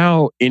 Well,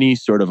 now any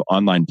sort of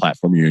online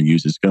platform you're going to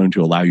use is going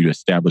to allow you to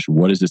establish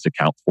what is this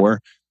account for.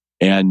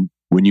 And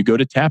when you go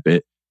to tap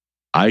it,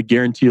 I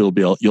guarantee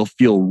you'll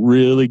feel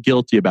really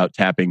guilty about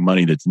tapping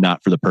money that's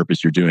not for the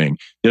purpose you're doing.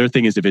 The other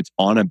thing is if it's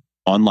on an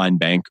online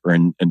bank or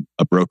in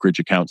a brokerage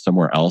account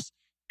somewhere else,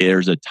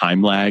 there's a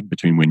time lag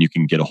between when you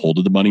can get a hold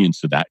of the money. And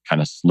so that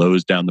kind of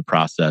slows down the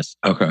process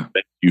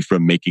you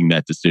from making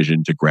that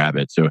decision to grab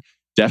it. So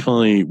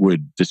definitely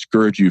would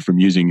discourage you from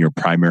using your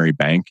primary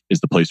bank as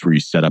the place where you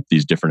set up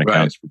these different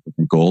accounts for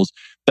different goals.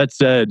 That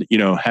said,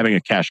 having a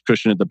cash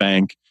cushion at the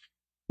bank,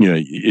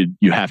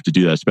 you have to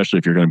do that, especially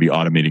if you're going to be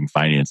automating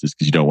finances,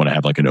 because you don't want to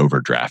have like an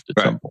overdraft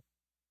at some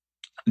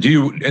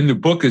point. In the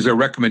book, is there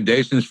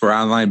recommendations for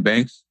online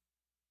banks?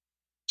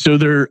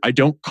 So I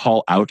don't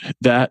call out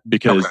that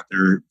because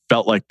there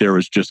felt like there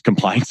was just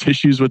compliance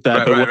issues with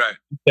that. But what I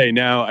say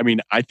now,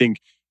 I think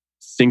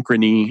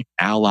Synchrony,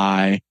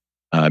 Ally,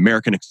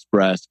 American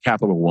Express,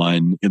 Capital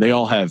One, they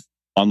all have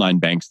online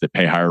banks that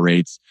pay higher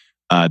rates.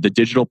 The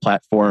digital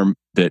platform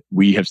that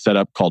we have set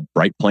up called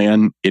Bright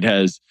Plan, it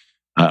has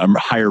a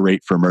higher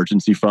rate for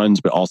emergency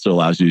funds, but also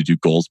allows you to do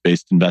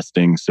goals-based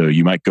investing. So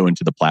you might go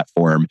into the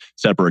platform,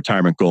 set up a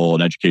retirement goal,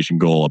 an education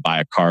goal, a buy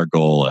a car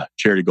goal, a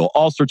charity goal,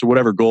 all sorts of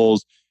whatever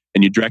goals,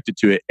 and you direct it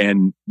to it.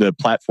 And the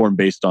platform,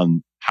 based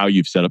on how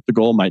you've set up the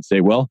goal, might say,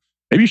 well,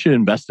 maybe you should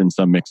invest in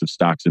some mix of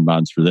stocks and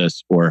bonds for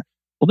this, or,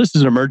 well, this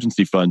is an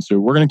emergency fund, so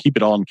we're going to keep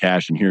it all in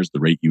cash, and here's the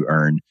rate you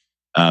earn.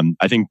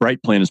 I think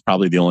Bright Plan is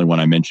probably the only one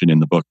I mentioned in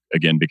the book,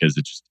 again, because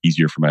it's just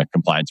easier from a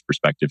compliance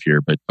perspective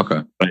here. But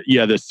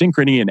yeah, the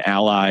Synchrony and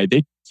Ally,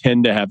 they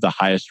tend to have the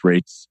highest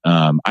rates.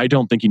 I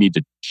don't think you need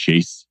to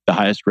chase the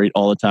highest rate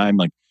all the time.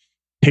 Like,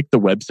 pick the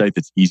website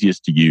that's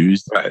easiest to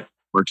use,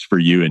 works for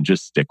you, and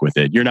just stick with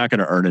it. You're not going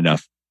to earn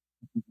enough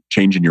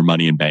changing your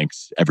money in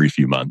banks every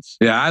few months.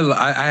 Yeah,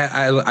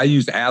 I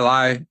use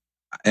Ally,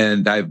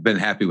 and I've been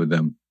happy with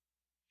them.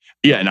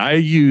 Yeah, and I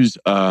use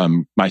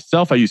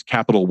myself, I use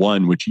Capital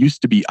One, which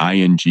used to be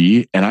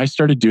ING, and I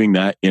started doing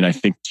that in, I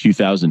think,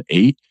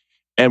 2008.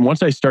 And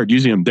once I started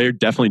using them, they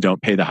definitely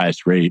don't pay the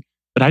highest rate.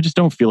 but I just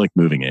don't feel like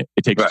moving it.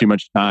 It takes Right. too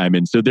much time.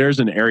 And so there's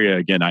an area,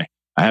 again, I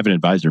have an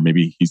advisor,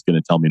 maybe he's going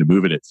to tell me to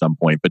move it at some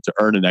point, but to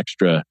earn an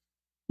extra,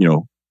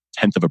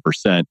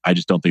 0.1%, I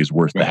just don't think it's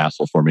worth the Right.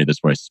 hassle for me at this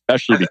point,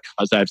 especially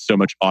because I have so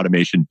much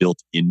automation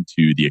built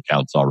into the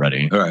accounts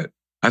already. All right.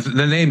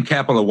 The name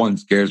Capital One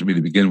scares me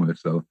to begin with,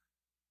 so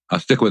I'll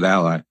stick with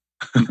Ally.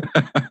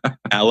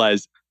 Ally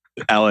is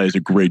a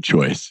great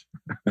choice.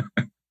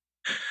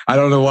 I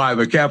don't know why,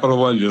 but Capital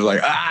One is just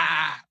like,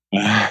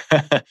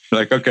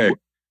 like, okay.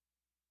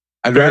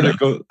 I'd rather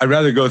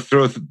go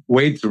throw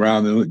weights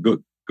around than go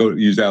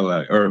use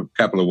Ally or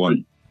Capital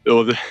One.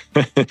 Well,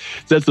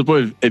 that's the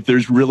point. If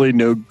there's really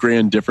no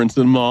grand difference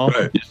in them all,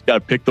 Right. you just got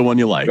to pick the one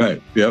you like.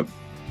 Right. Yep.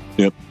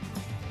 Yep.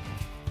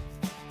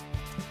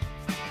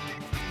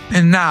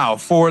 And now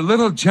for a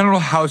little general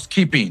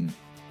housekeeping.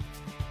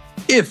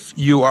 If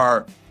you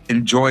are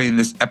enjoying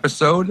this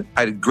episode,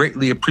 I'd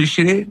greatly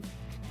appreciate it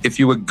if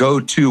you would go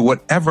to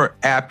whatever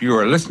app you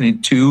are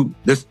listening to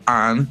this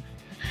on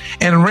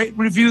and rate and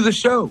review the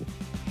show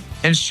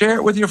and share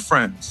it with your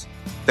friends.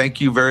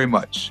 Thank you very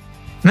much.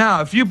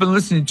 Now, if you've been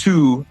listening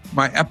to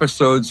my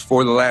episodes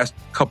for the last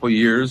couple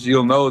years,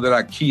 you'll know that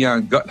I key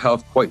on gut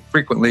health quite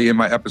frequently in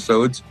my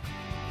episodes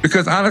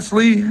because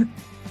honestly,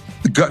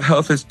 gut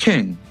health is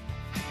king.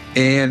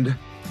 And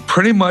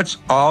pretty much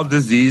all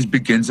disease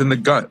begins in the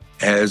gut,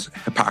 as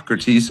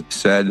Hippocrates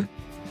said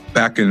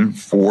back in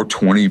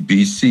 420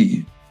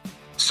 BC.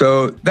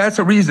 So that's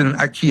a reason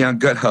I key on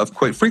gut health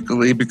quite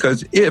frequently,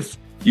 because if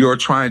you're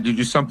trying to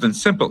do something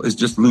simple as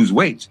just lose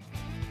weight,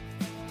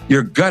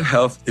 your gut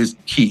health is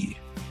key.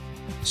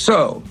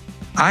 So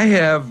I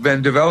have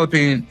been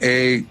developing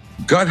a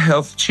gut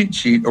health cheat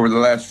sheet over the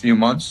last few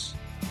months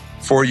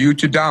for you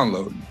to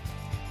download.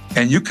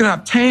 And you can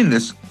obtain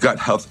this gut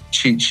health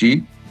cheat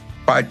sheet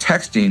by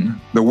texting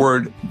the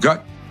word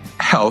gut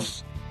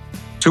health,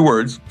 2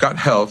 words, gut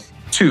health,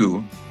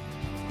 to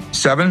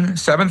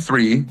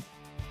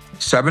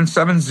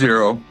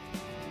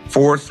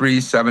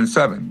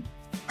 773-770-4377.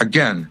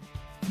 Again,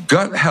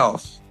 gut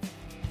health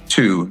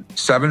to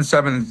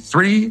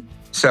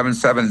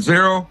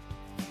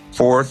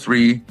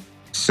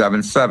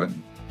 773-770-4377.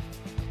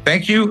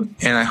 Thank you,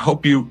 and I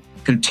hope you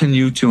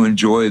continue to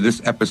enjoy this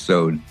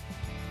episode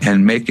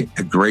and make it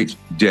a great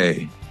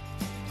day.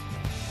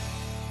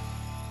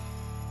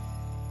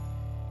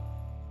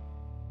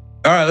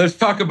 All right, let's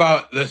talk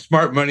about the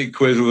Smart Money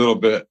Quiz a little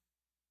bit.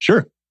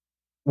 Sure.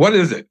 What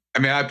is it? I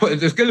mean,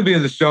 it's going to be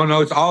in the show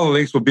notes. All the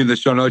links will be in the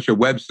show notes, your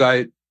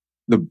website,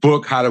 the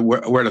book,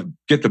 where to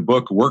get the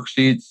book,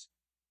 worksheets,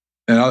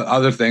 and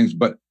other things.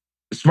 But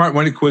the Smart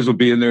Money Quiz will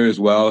be in there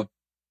as well.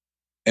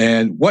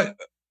 And what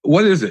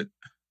is it?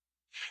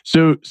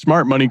 So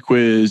Smart Money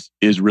Quiz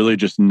is really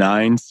just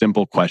 9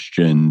 simple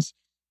questions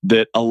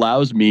that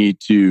allows me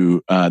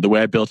to, the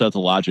way I built out the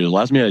logic, it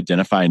allows me to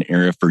identify an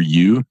area for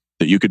you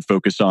that you could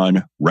focus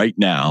on right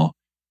now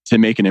to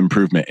make an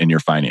improvement in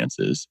your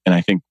finances. And I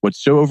think what's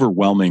so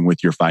overwhelming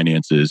with your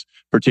finances,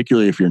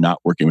 particularly if you're not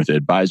working with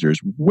advisors,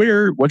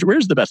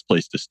 where's the best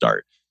place to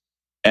start?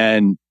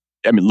 And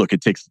I mean, look,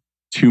 it takes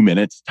 2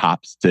 minutes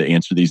tops to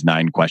answer these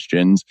 9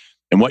 questions.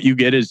 And what you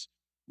get is,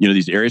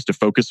 these areas to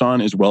focus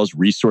on, as well as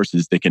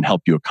resources that can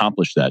help you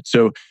accomplish that.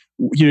 So,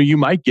 you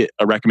might get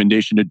a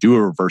recommendation to do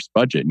a reverse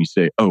budget and you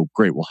say, oh,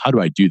 great. Well, how do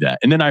I do that?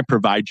 And then I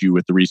provide you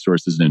with the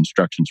resources and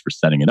instructions for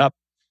setting it up.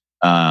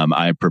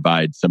 I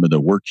provide some of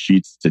the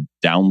worksheets to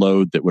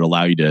download that would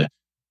allow you to,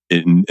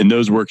 and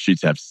those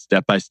worksheets have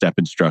step-by-step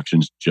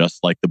instructions,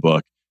 just like the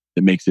book,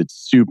 that makes it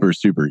super,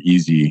 super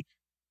easy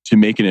to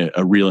make it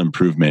a real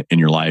improvement in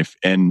your life.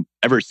 And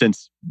ever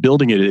since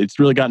building it, it's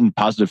really gotten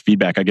positive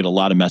feedback. I get a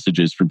lot of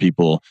messages from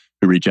people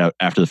who reach out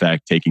after the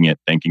fact, taking it,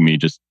 thanking me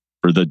just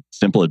for the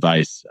simple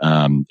advice.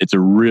 It's a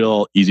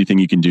real easy thing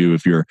you can do.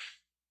 If you're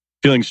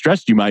feeling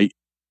stressed, you might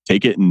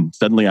take it and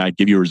suddenly I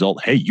give you a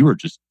result. Hey, you are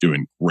just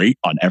doing great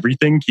on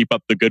everything. Keep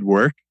up the good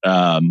work.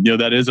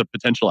 That is a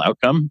potential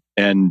outcome,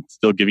 and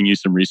still giving you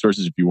some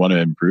resources if you want to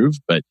improve.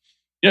 But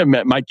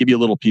it might give you a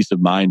little peace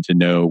of mind to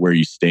know where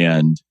you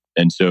stand.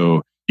 And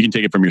so you can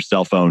take it from your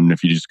cell phone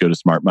if you just go to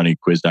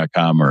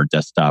smartmoneyquiz.com or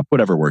desktop,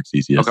 whatever works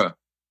easiest. Okay.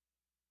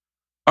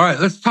 All right,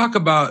 let's talk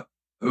about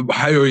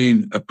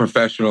hiring a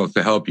professional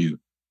to help you.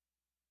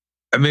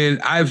 I mean,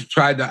 I've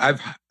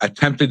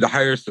attempted to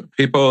hire some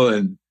people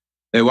and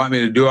they want me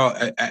to do all.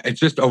 It's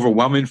just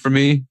overwhelming for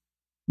me.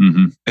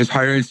 Mm-hmm. Is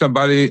hiring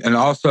somebody. And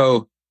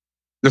also,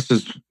 this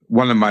is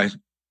one of my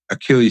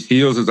Achilles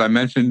heels, as I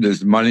mentioned,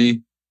 is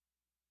money.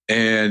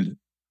 And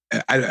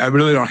I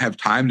really don't have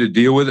time to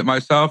deal with it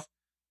myself.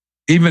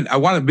 Even I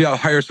want to be able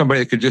to hire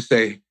somebody that could just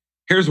say,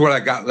 here's what I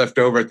got left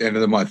over at the end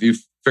of the month. You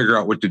figure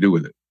out what to do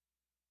with it.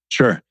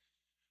 Sure.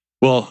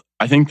 Well,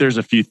 I think there's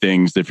a few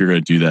things if you're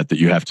going to do that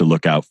you have to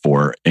look out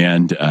for.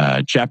 And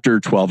chapter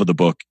 12 of the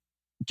book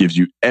gives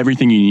you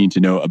everything you need to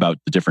know about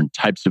the different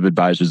types of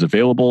advisors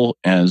available,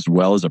 as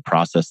well as a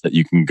process that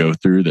you can go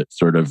through that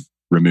sort of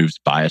removes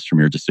bias from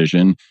your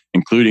decision,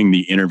 including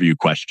the interview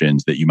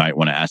questions that you might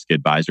want to ask an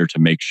advisor to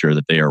make sure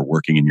that they are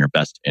working in your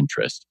best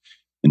interest.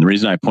 And the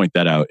reason I point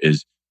that out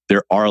is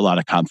there are a lot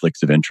of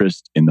conflicts of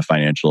interest in the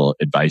financial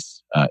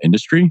advice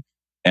industry.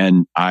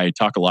 And I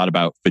talk a lot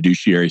about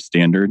fiduciary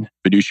standard.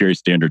 Fiduciary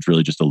standard is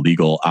really just a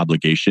legal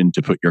obligation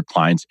to put your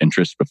client's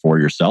interest before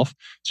yourself.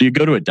 So you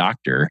go to a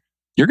doctor,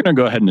 you're going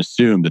to go ahead and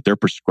assume that they're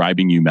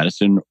prescribing you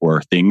medicine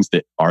or things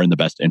that are in the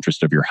best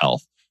interest of your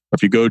health. Or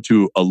if you go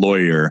to a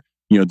lawyer,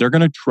 they're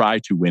going to try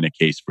to win a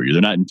case for you.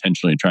 They're not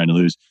intentionally trying to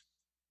lose.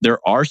 There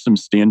are some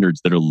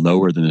standards that are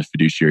lower than the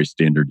fiduciary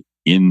standard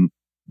in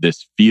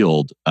this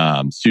field.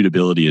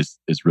 Suitability is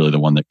really the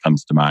one that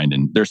comes to mind.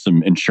 And there's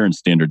some insurance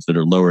standards that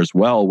are lower as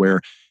well,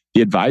 where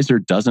the advisor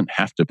doesn't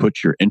have to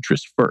put your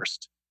interest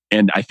first.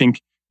 And I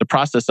think the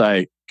process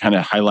I kind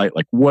of highlight,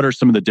 like what are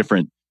some of the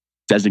different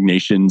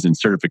designations and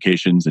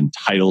certifications and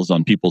titles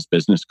on people's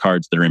business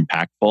cards that are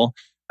impactful.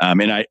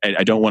 And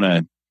I don't want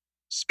to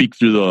speak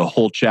through the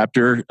whole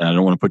chapter. I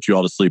don't want to put you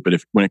all to sleep, but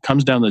when it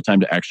comes down to the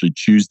time to actually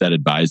choose that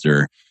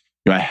advisor,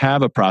 I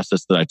have a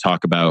process that I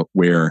talk about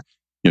where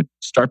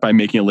start by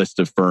making a list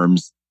of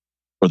firms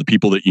or the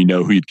people that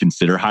who you'd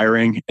consider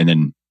hiring. And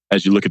then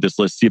as you look at this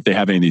list, see if they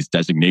have any of these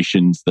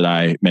designations that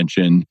I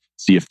mentioned,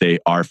 see if they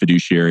are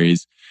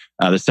fiduciaries.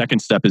 The second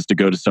step is to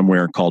go to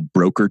somewhere called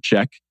Broker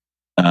Check.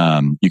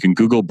 You can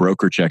Google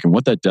Broker Check. And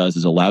what that does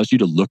is allows you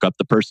to look up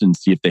the person and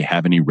see if they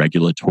have any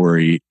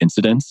regulatory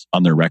incidents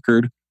on their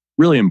record.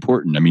 Really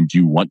important. I mean, do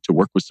you want to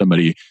work with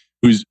somebody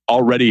who's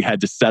already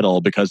had to settle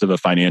because of a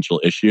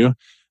financial issue?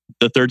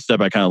 The third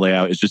step I kind of lay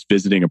out is just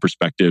visiting a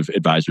prospective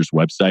advisor's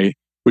website,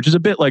 which is a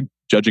bit like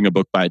judging a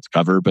book by its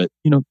cover, but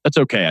that's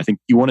okay. I think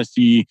you want to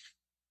see,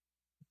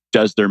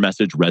 does their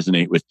message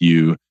resonate with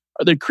you?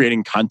 Are they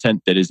creating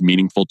content that is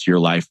meaningful to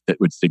your life that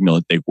would signal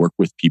that they work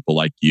with people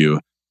like you?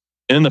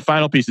 And then the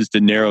final piece is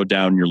to narrow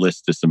down your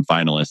list to some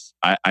finalists.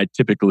 I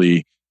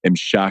typically am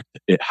shocked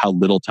at how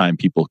little time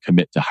people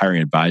commit to hiring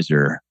an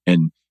advisor.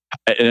 And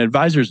an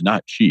advisor is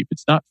not cheap.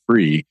 It's not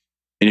free.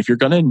 And if you're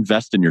going to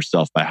invest in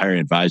yourself by hiring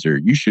an advisor,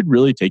 you should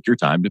really take your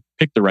time to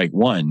pick the right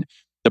one.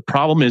 The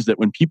problem is that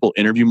when people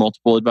interview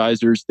multiple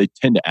advisors, they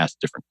tend to ask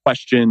different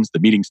questions. The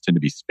meetings tend to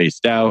be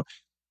spaced out.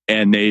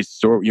 And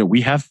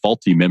we have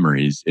faulty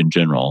memories in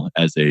general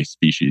as a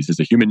species, as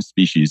a human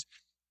species.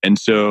 And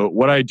so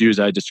what I do is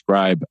I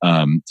describe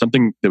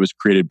something that was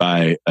created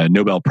by a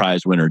Nobel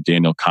Prize winner,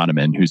 Daniel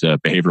Kahneman, who's a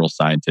behavioral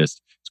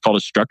scientist. It's called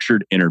a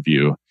structured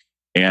interview.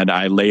 And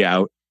I lay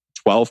out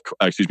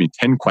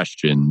 10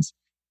 questions.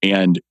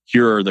 And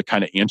here are the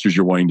kind of answers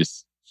you're wanting to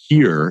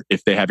hear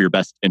if they have your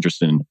best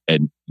interest in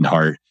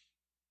heart.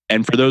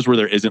 And for those where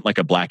there isn't like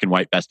a black and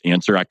white best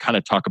answer, I kind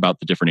of talk about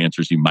the different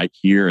answers you might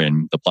hear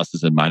and the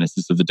pluses and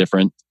minuses of the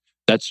different.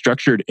 That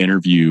structured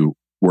interview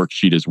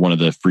worksheet is one of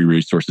the free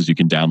resources you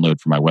can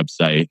download from my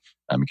website.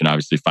 You can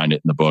obviously find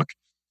it in the book.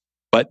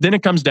 But then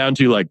it comes down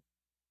to, like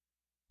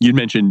you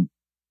mentioned,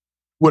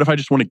 what if I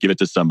just want to give it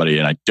to somebody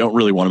and I don't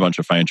really want a bunch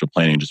of financial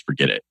planning and just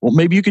forget it? Well,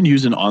 maybe you can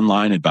use an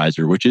online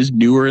advisor, which is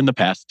newer in the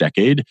past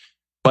decade,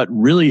 but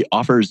really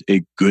offers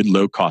a good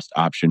low-cost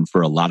option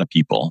for a lot of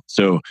people.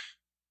 So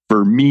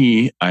for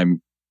me,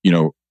 I'm,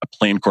 a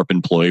Plan Corp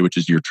employee, which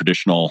is your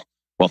traditional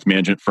wealth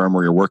management firm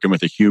where you're working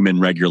with a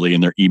human regularly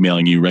and they're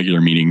emailing you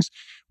regular meetings.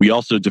 We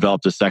also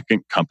developed a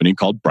second company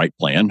called Bright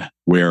Plan,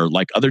 where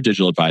like other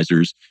digital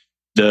advisors,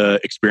 the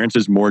experience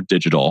is more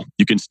digital.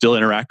 You can still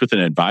interact with an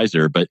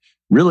advisor, but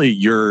really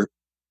you're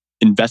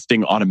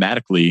investing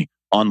automatically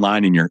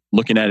online and you're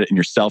looking at it in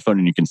your cell phone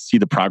and you can see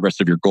the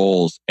progress of your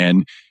goals.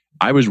 And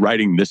I was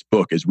writing this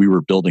book as we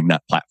were building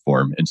that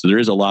platform. And so there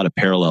is a lot of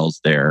parallels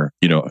there,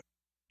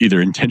 either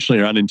intentionally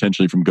or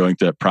unintentionally from going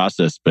through that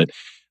process. But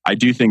I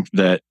do think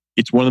that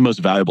it's one of the most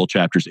valuable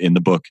chapters in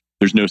the book.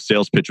 There's no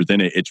sales pitch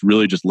within it. It's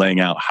really just laying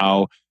out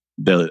how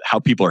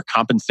people are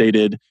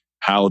compensated,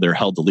 how they're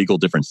held to legal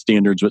different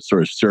standards, what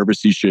sort of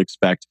service you should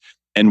expect,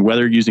 and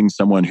whether using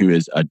someone who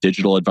is a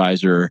digital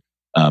advisor,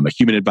 a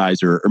human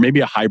advisor, or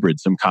maybe a hybrid,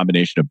 some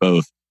combination of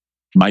both,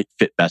 might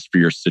fit best for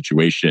your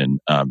situation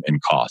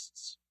and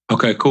costs.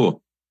 Okay,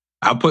 cool.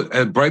 I'll put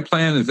a Bright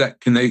Plan.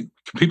 Can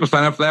people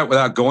sign up for that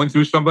without going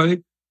through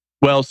somebody?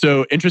 Well,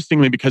 so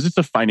interestingly, because it's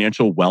a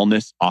financial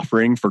wellness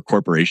offering for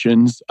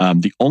corporations,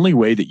 the only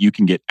way that you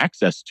can get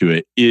access to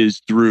it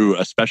is through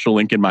a special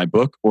link in my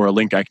book or a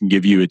link I can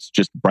give you. It's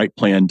just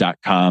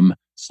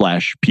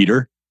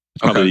brightplan.com/Peter.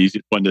 It's probably the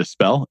easiest one to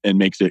spell and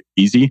makes it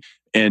easy.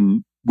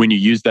 And when you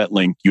use that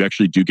link, you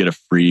actually do get a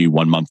free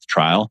 1-month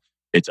trial.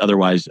 It's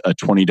otherwise a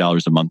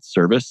 $20 a month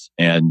service.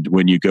 And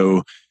when you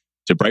go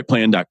to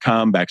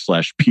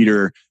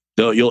brightplan.com/Peter,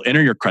 you'll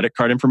enter your credit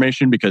card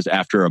information because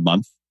after a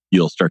month,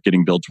 you'll start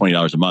getting billed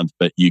 $20 a month,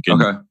 but you can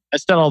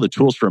test out all the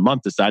tools for a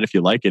month, decide if you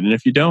like it. And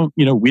if you don't,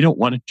 we don't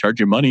want to charge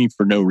you money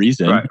for no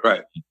reason.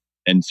 Right.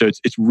 And so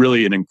it's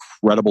really an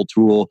incredible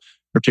tool,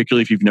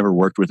 particularly if you've never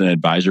worked with an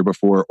advisor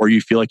before, or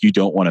you feel like you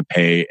don't want to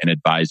pay an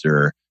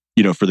advisor,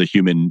 for the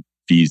human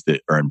fees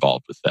that are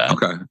involved with that.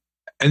 Okay.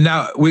 And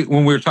now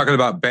when we were talking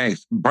about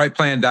banks,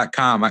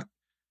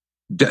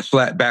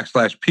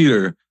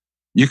 brightplan.com/Peter,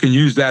 you can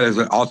use that as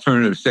an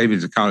alternative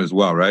savings account as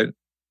well, right?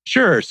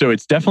 Sure. So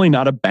it's definitely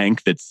not a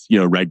bank that's, has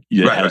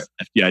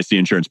FDIC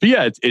insurance. But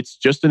yeah, it's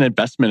just an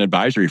investment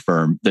advisory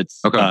firm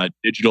that's a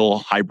digital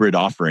hybrid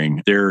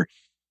offering.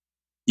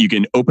 You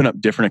can open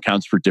up different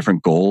accounts for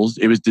different goals.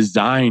 It was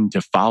designed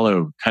to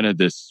follow kind of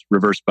this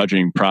reverse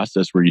budgeting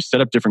process where you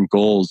set up different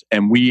goals,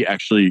 and we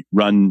actually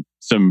run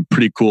some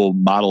pretty cool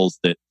models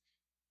that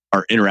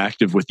are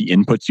interactive with the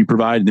inputs you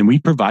provide. And then we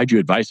provide you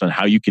advice on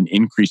how you can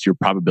increase your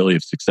probability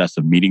of success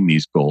of meeting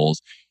these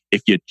goals.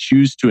 If you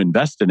choose to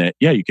invest in it,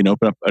 you can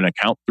open up an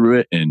account through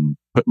it and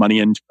put money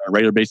in on a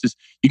regular basis.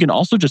 You can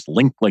also just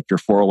link like your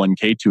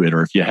 401k to it,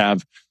 or if you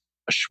have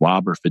a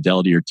Schwab or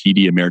Fidelity or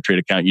TD Ameritrade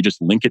account, you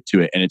just link it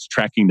to it and it's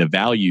tracking the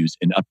values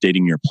and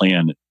updating your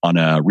plan on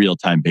a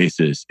real-time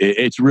basis.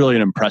 It's really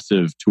an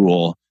impressive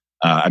tool.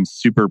 I'm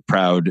super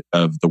proud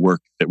of the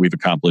work that we've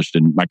accomplished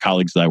and my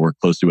colleagues that I work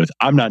closely with.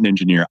 I'm not an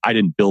engineer. I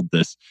didn't build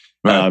this.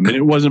 And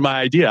it wasn't my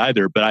idea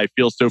either, but I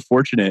feel so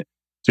fortunate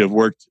to have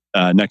worked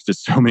next to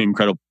so many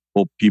incredible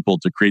people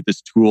to create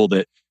this tool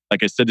that,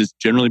 like I said, is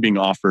generally being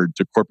offered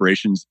to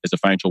corporations as a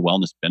financial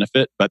wellness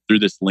benefit. But through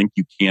this link,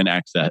 you can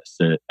access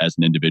it as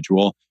an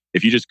individual.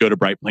 If you just go to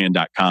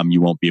brightplan.com, you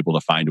won't be able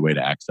to find a way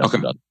to access it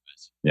otherwise.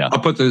 Yeah. I'll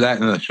put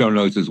that in the show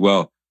notes as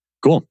well.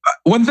 Cool.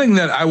 One thing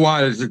that I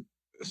want is,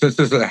 since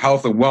this is a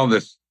health and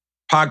wellness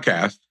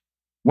podcast,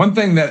 one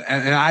thing that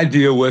and I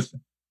deal with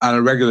on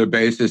a regular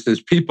basis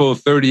is people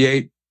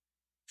 38,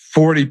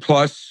 40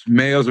 plus,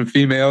 males and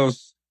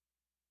females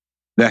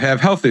that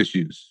have health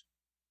issues.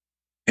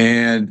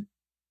 And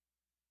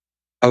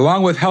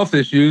along with health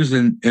issues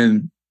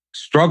and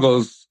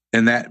struggles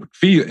in that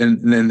field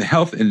and in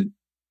health,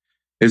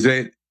 is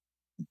that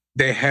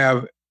they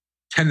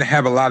tend to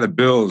have a lot of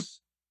bills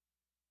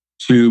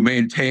to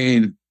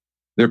maintain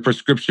their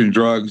prescription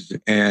drugs.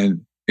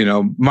 And,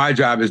 my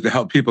job is to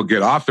help people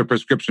get off their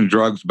prescription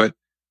drugs, but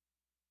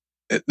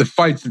the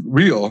fight's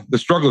real. The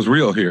struggle's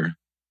real here.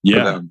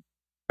 Yeah.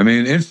 I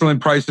mean,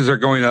 insulin prices are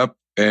going up.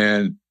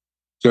 And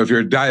so if you're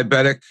a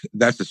diabetic,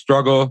 that's a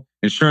struggle.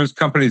 Insurance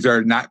companies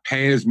are not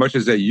paying as much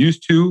as they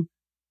used to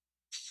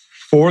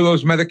for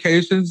those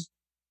medications.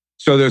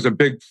 So there's a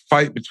big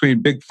fight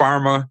between big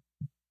pharma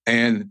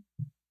and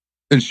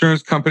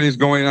insurance companies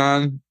going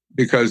on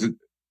because,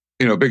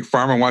 big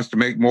pharma wants to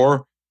make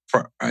more.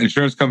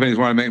 Insurance companies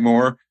want to make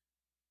more.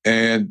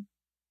 And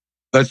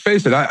let's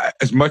face it,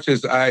 as much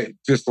as I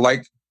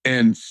dislike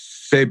and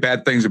say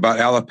bad things about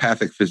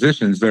allopathic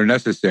physicians, they're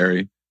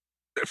necessary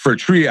for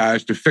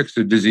triage to fix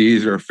a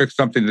disease or fix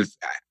something that's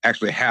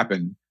actually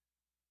happened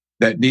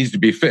that needs to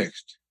be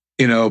fixed.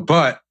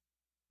 But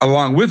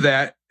along with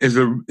that is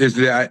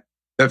the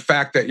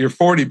fact that you're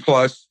 40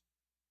 plus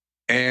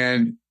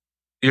and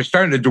you're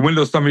starting to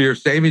dwindle some of your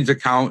savings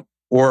account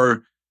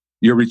or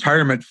your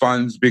retirement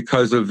funds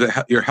because of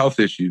your health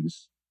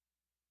issues.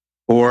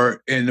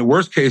 Or in the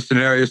worst case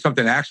scenario,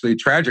 something actually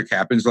tragic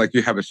happens, like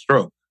you have a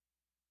stroke.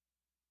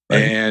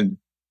 Right. And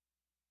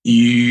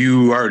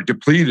you are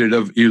depleted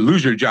you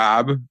lose your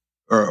job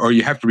or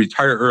you have to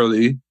retire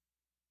early.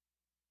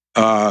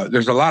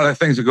 There's a lot of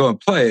things that go in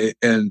play.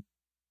 And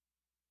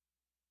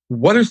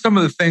what are some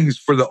of the things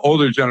for the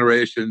older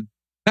generation,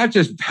 not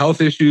just health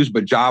issues,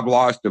 but job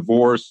loss,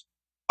 divorce,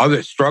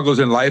 other struggles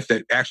in life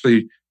that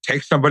actually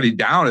take somebody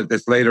down at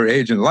this later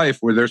age in life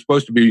where they're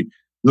supposed to be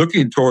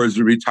looking towards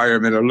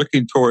retirement or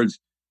looking towards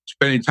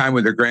spending time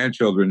with their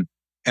grandchildren,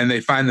 and they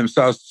find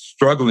themselves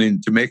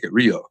struggling to make it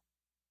real?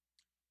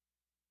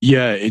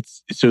 Yeah,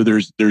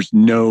 there's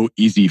no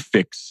easy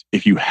fix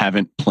if you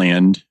haven't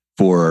planned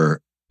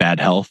for bad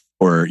health,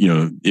 or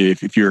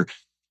if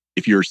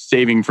you're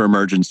saving for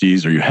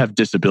emergencies or you have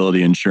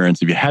disability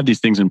insurance. If you have these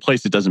things in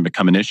place, it doesn't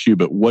become an issue.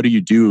 But what do you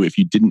do if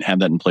you didn't have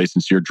that in place?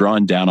 And so you're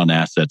drawing down on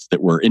assets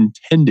that were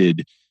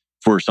intended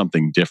for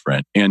something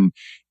different. And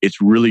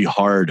it's really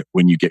hard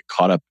when you get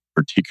caught up,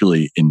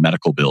 particularly in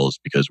medical bills,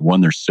 because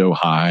one, they're so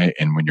high,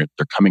 and when they're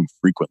coming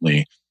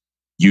frequently,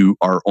 you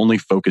are only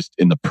focused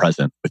in the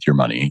present with your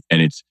money.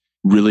 And it's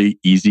really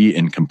easy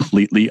and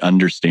completely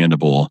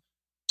understandable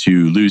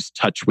to lose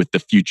touch with the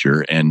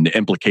future and the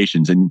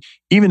implications. And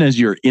even as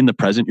you're in the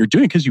present, you're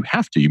doing it because you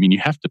have to. I mean, you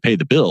have to pay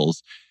the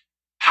bills.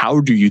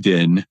 How do you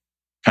then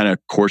kind of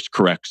course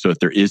correct so that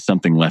there is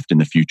something left in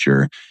the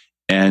future?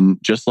 And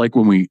just like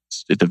when we,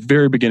 at the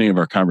very beginning of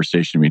our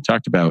conversation, we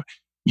talked about,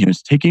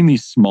 it's taking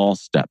these small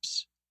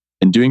steps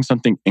and doing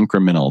something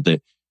incremental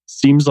that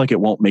seems like it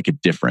won't make a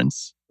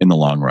difference in the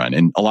long run.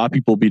 And a lot of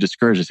people will be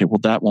discouraged. They say, well,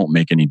 that won't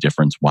make any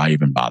difference. Why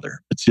even bother?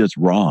 But see, that's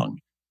wrong.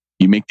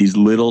 You make these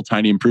little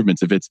tiny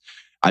improvements. If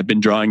I've been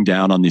drawing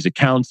down on these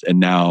accounts and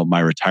now my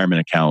retirement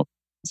account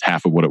is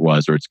half of what it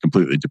was, or it's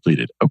completely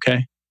depleted.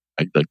 Okay,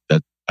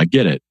 I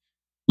get it.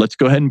 Let's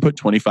go ahead and put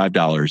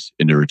 $25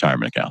 into a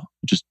retirement account.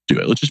 Just do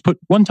it. Let's just put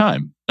one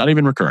time, not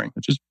even recurring.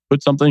 Let's just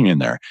put something in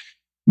there.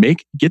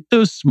 Get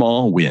those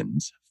small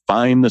wins.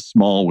 Find the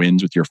small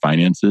wins with your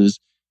finances.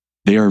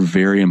 They are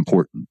very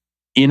important.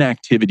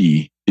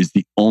 Inactivity is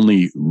the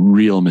only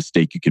real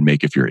mistake you can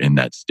make if you're in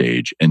that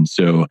stage. And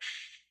so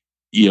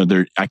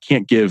I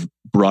can't give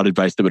broad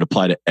advice that would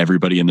apply to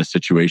everybody in this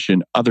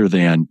situation, other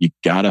than you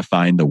got to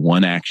find the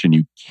one action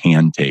you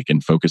can take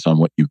and focus on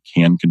what you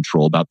can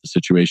control about the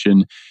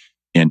situation.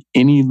 And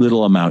any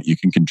little amount you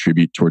can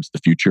contribute towards the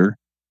future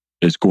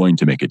is going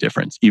to make a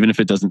difference, even if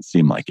it doesn't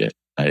seem like it.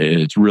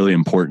 It's really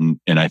important.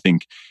 And I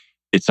think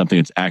it's something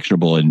that's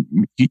actionable, and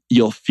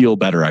you'll feel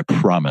better, I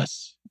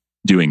promise,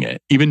 doing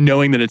it. Even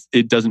knowing that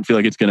it doesn't feel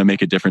like it's going to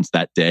make a difference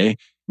that day.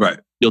 Right.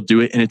 You'll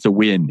do it, and it's a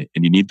win.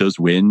 And you need those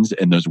wins,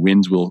 and those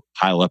wins will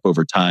pile up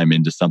over time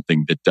into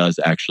something that does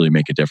actually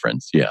make a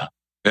difference. Yeah.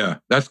 Yeah.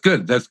 That's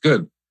good. That's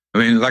good. I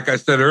mean, like I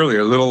said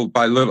earlier, little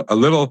by little,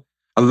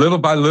 a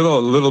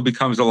little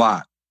becomes a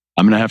lot.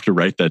 I'm going to have to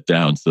write that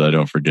down so that I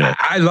don't forget.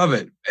 I love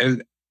it.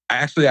 And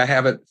actually, I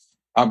have it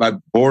on my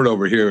board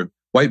over here,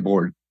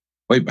 whiteboard.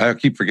 Wait, I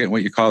keep forgetting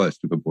what you call that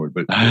stupid board,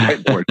 but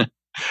whiteboard.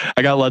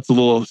 I got lots of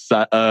little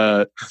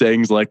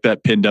sayings like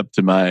that pinned up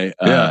to my,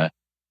 I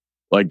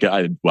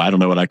don't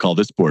know what I call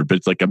this board, but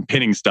it's like I'm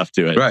pinning stuff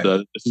to it. Right. So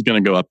this is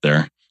going to go up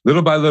there.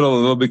 Little by little, a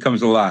little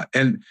becomes a lot.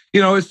 And,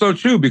 it's so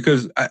true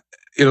because,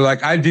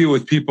 I deal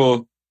with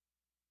people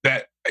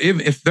that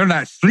if they're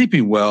not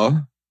sleeping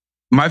well,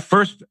 my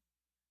first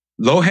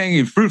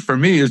low-hanging fruit for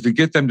me is to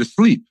get them to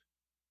sleep.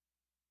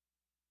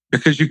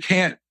 Because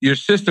your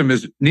system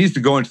needs to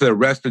go into the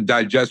rest and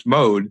digest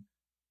mode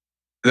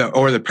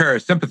or the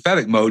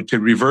parasympathetic mode to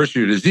reverse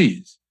your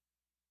disease.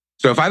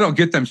 So if I don't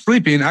get them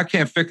sleeping, I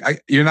can't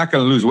you're not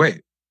going to lose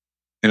weight.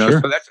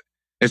 Sure. So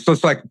it's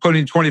just like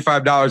putting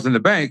 $25 in the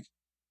bank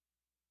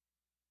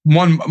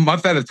 1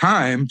 month at a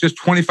time, just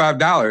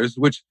 $25,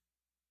 which,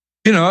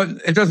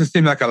 it doesn't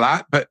seem like a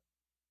lot, but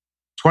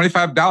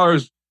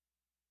 $25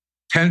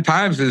 10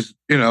 times is,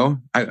 I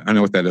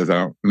know what that is.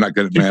 I'm not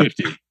good at math.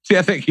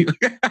 Yeah, thank you.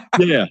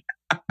 Yeah.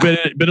 But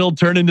it'll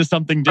turn into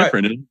something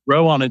different. Right. It'll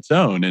grow on its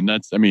own. And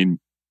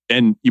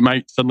and you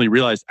might suddenly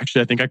realize,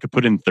 actually, I think I could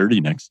put in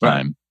 30 next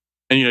time.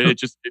 Right. And,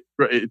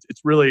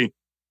 it's really,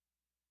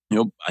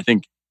 I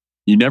think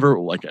you never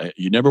want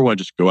to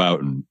just go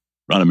out and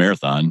run a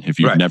marathon if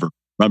you've never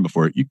run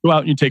before. You go out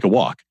and you take a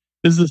walk.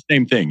 This is the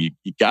same thing.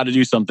 You got to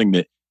do something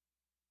that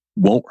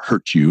won't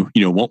hurt you,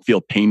 won't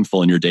feel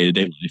painful in your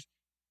day-to-day life,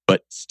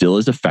 but still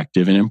is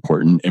effective and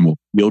important and will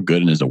feel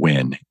good and is a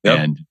win. Yep.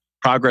 And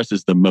progress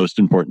is the most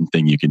important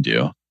thing you can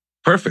do.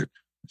 Perfect.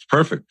 It's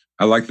perfect.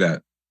 I like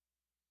that.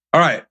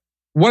 All right.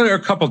 What are a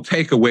couple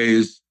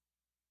takeaways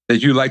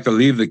that you'd like to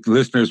leave the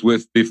listeners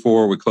with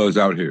before we close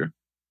out here?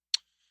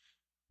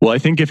 Well, I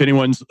think if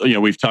anyone's,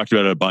 we've talked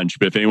about it a bunch,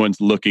 but if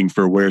anyone's looking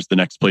for where's the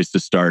next place to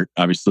start,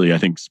 obviously, I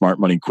think Smart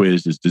Money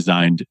Quiz is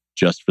designed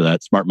just for that.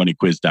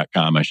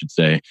 smartmoneyquiz.com, I should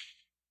say.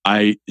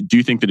 I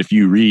do think that if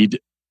you read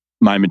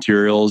my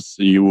materials,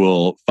 you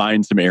will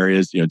find some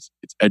areas, it's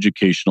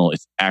educational,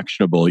 it's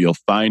actionable. You'll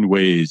find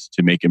ways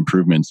to make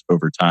improvements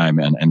over time.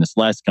 And this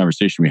last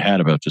conversation we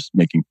had about just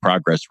making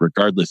progress,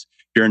 regardless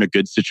if you're in a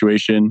good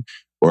situation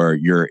or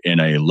you're in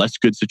a less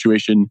good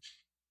situation,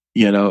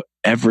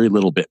 every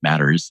little bit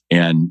matters.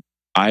 And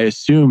I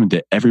assume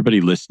that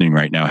everybody listening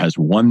right now has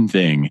one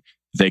thing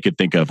they could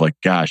think of, like,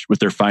 gosh, with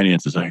their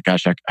finances, like,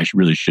 gosh, I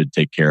really should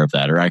take care of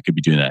that, or I could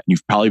be doing that. And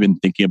you've probably been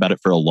thinking about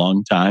it for a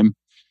long time.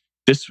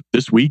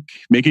 This week,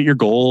 make it your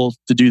goal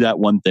to do that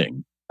one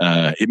thing.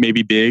 It may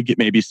be big, it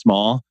may be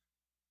small,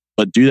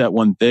 but do that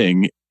one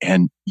thing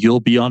and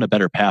you'll be on a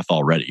better path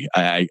already.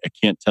 I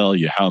can't tell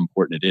you how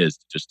important it is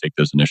to just take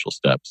those initial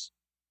steps.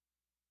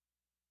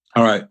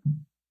 All right.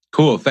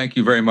 Cool. Thank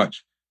you very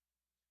much.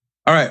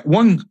 All right.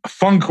 One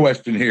fun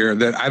question here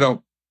that I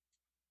don't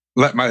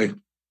let my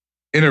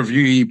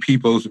the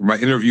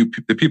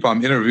people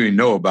I'm interviewing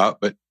know about,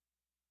 but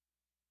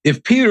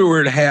if Peter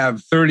were to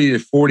have 30 to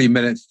 40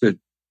 minutes to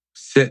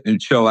sit and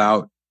chill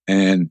out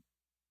and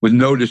with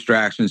no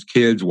distractions,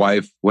 kids,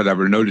 wife,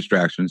 whatever, no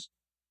distractions,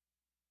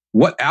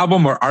 what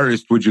album or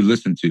artist would you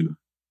listen to?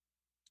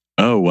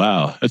 Oh,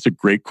 wow. That's a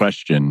great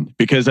question.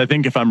 Because I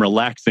think if I'm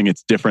relaxing,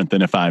 it's different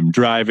than if I'm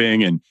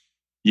driving. And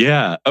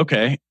yeah,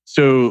 okay.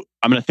 So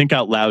I'm going to think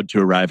out loud to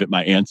arrive at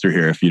my answer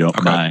here, if you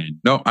don't mind.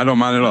 No, I don't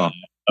mind at all.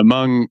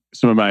 Among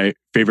some of my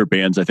favorite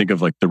bands, I think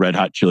of like the Red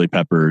Hot Chili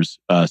Peppers.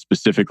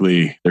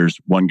 Specifically, there's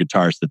one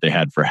guitarist that they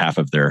had for half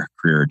of their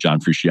career, John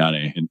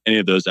Frusciante, in any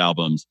of those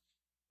albums.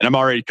 And I'm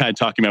already kind of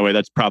talking my way.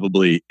 That's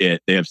probably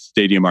it. They have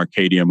Stadium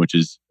Arcadium, which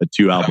is a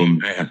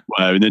 2-album.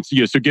 And it's,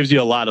 so it gives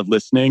you a lot of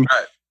listening.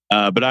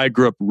 Right. But I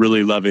grew up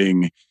really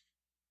loving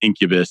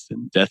Incubus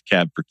and Death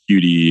Cab for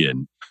Cutie.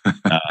 And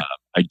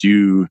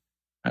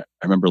I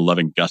remember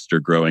loving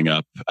Guster growing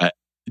up.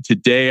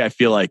 Today, I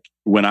feel like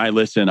when I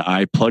listen,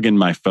 I plug in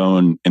my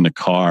phone in the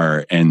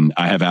car and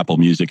I have Apple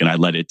Music and I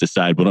let it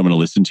decide what I'm going to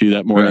listen to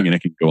that morning, and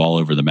it can go all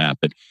over the map.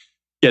 But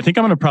yeah, I think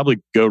I'm going to probably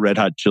go Red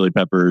Hot Chili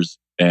Peppers.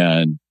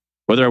 And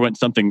whether I went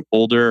something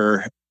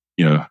older,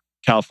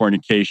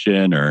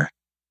 Californication, or as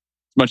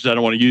much as I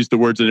don't want to use the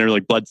words in there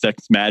like Blood,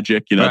 Sex,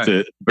 Magic, it's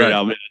a great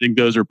album. I think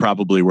those are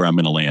probably where I'm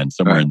going to land,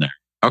 somewhere in there.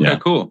 Okay,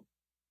 cool.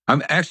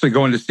 I'm actually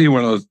going to see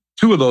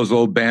two of those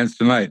old bands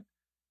tonight.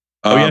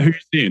 Who are you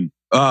seeing?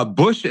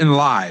 Bush and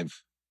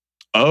Live.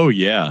 Oh,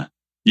 yeah.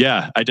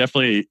 Yeah, I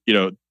definitely,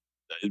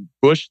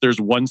 Bush, there's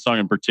one song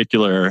in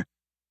particular.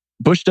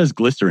 Bush does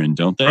Glycerin,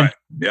 don't they? Right.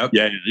 Yep.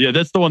 Yeah.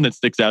 That's the one that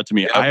sticks out to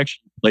me. Yep. I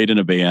actually played in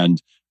a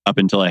band up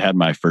until I had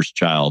my first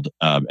child.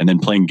 And then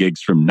playing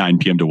gigs from 9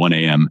 p.m. to 1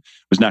 a.m.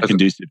 was not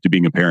conducive to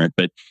being a parent.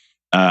 But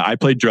I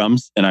played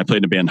drums, and I played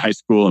in a band in high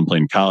school and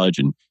played in college.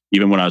 And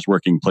even when I was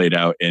working, played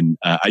out. And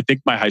I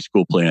think my high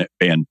school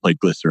band played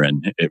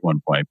Glycerin at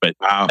one point. But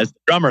as the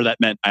drummer, that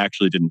meant I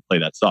actually didn't play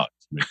that song.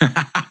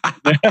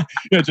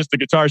 Just a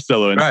guitar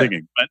solo and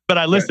singing. But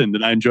I listened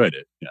and I enjoyed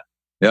it. Yeah.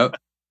 Yep.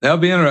 That'll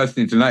be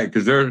interesting tonight,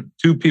 because there are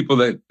two people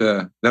that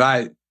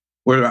I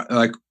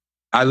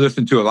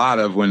listened to a lot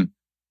of when.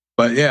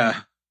 But yeah,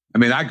 I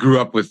mean, I grew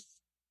up with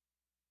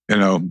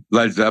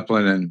Led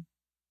Zeppelin and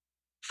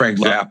Frank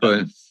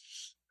Zappa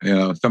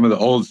and some of the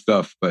old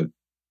stuff. But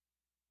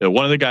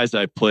one of the guys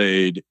I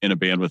played in a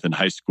band with in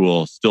high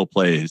school still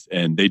plays,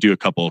 and they do a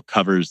couple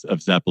covers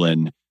of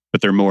Zeppelin,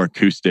 but they're more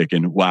acoustic.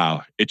 And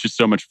wow, it's just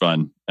so much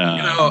fun.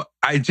 I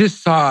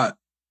just saw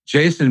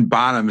Jason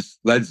Bonham's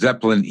Led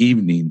Zeppelin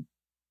Evening.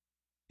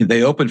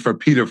 They opened for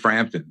Peter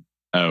Frampton.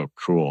 Oh,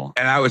 cool.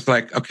 And I was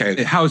like,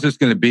 okay, how is this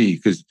going to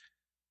be?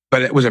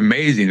 But it was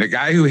amazing. The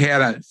guy who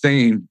had a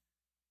singing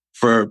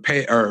for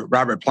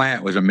Robert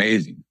Plant was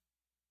amazing.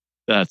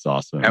 That's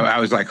awesome.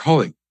 I was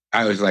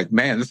like,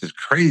 man, this is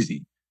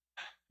crazy.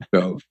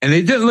 So, and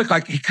it didn't look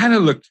like, he kind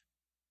of looked,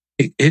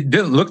 it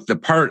didn't look the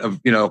part of,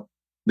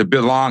 the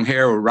big long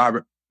hair where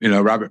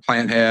Robert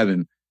Plant had.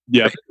 And he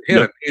had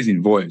an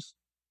amazing voice.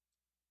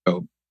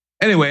 So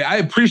anyway, I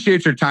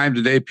appreciate your time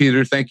today,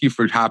 Peter. Thank you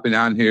for hopping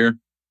on here.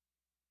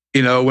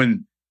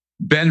 When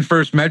Ben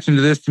first mentioned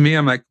this to me,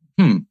 I'm like,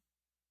 But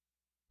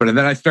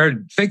then I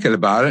started thinking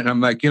about it, and I'm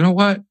like, you know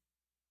what?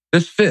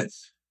 This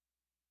fits.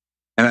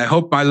 And I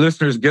hope my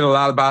listeners get a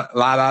lot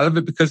out of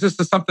it, because this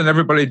is something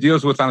everybody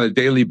deals with on a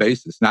daily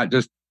basis, not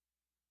just,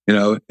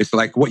 it's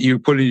like what you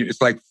put in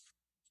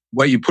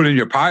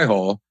your pie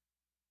hole.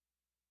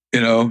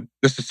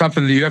 This is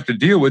something that you have to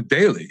deal with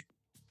daily.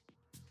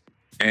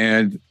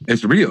 And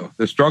it's real.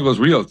 The struggle is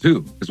real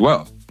too, as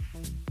well.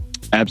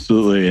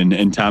 Absolutely.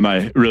 And Tom,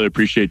 I really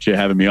appreciate you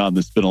having me on.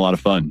 This has been a lot of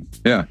fun.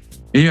 Yeah.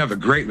 And you have a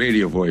great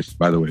radio voice,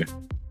 by the way.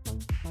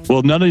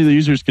 Well, none of the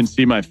users can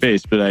see my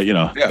face, but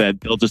that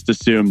they'll just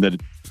assume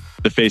that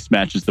the face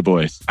matches the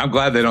voice. I'm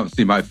glad they don't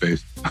see my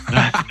face.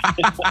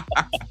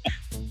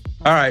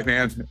 All right,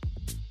 man.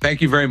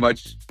 Thank you very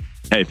much.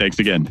 Hey, thanks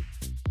again.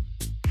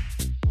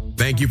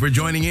 Thank you for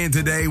joining in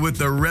today with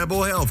the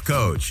Rebel Health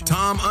Coach,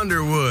 Tom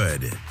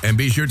Underwood. And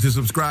be sure to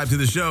subscribe to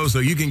the show so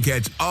you can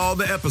catch all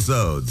the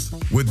episodes.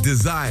 With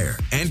desire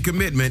and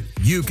commitment,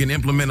 you can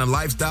implement a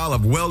lifestyle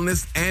of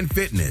wellness and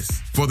fitness.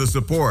 For the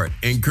support,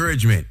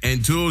 encouragement,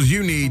 and tools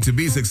you need to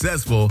be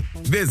successful,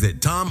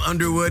 visit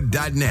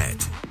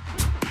tomunderwood.net.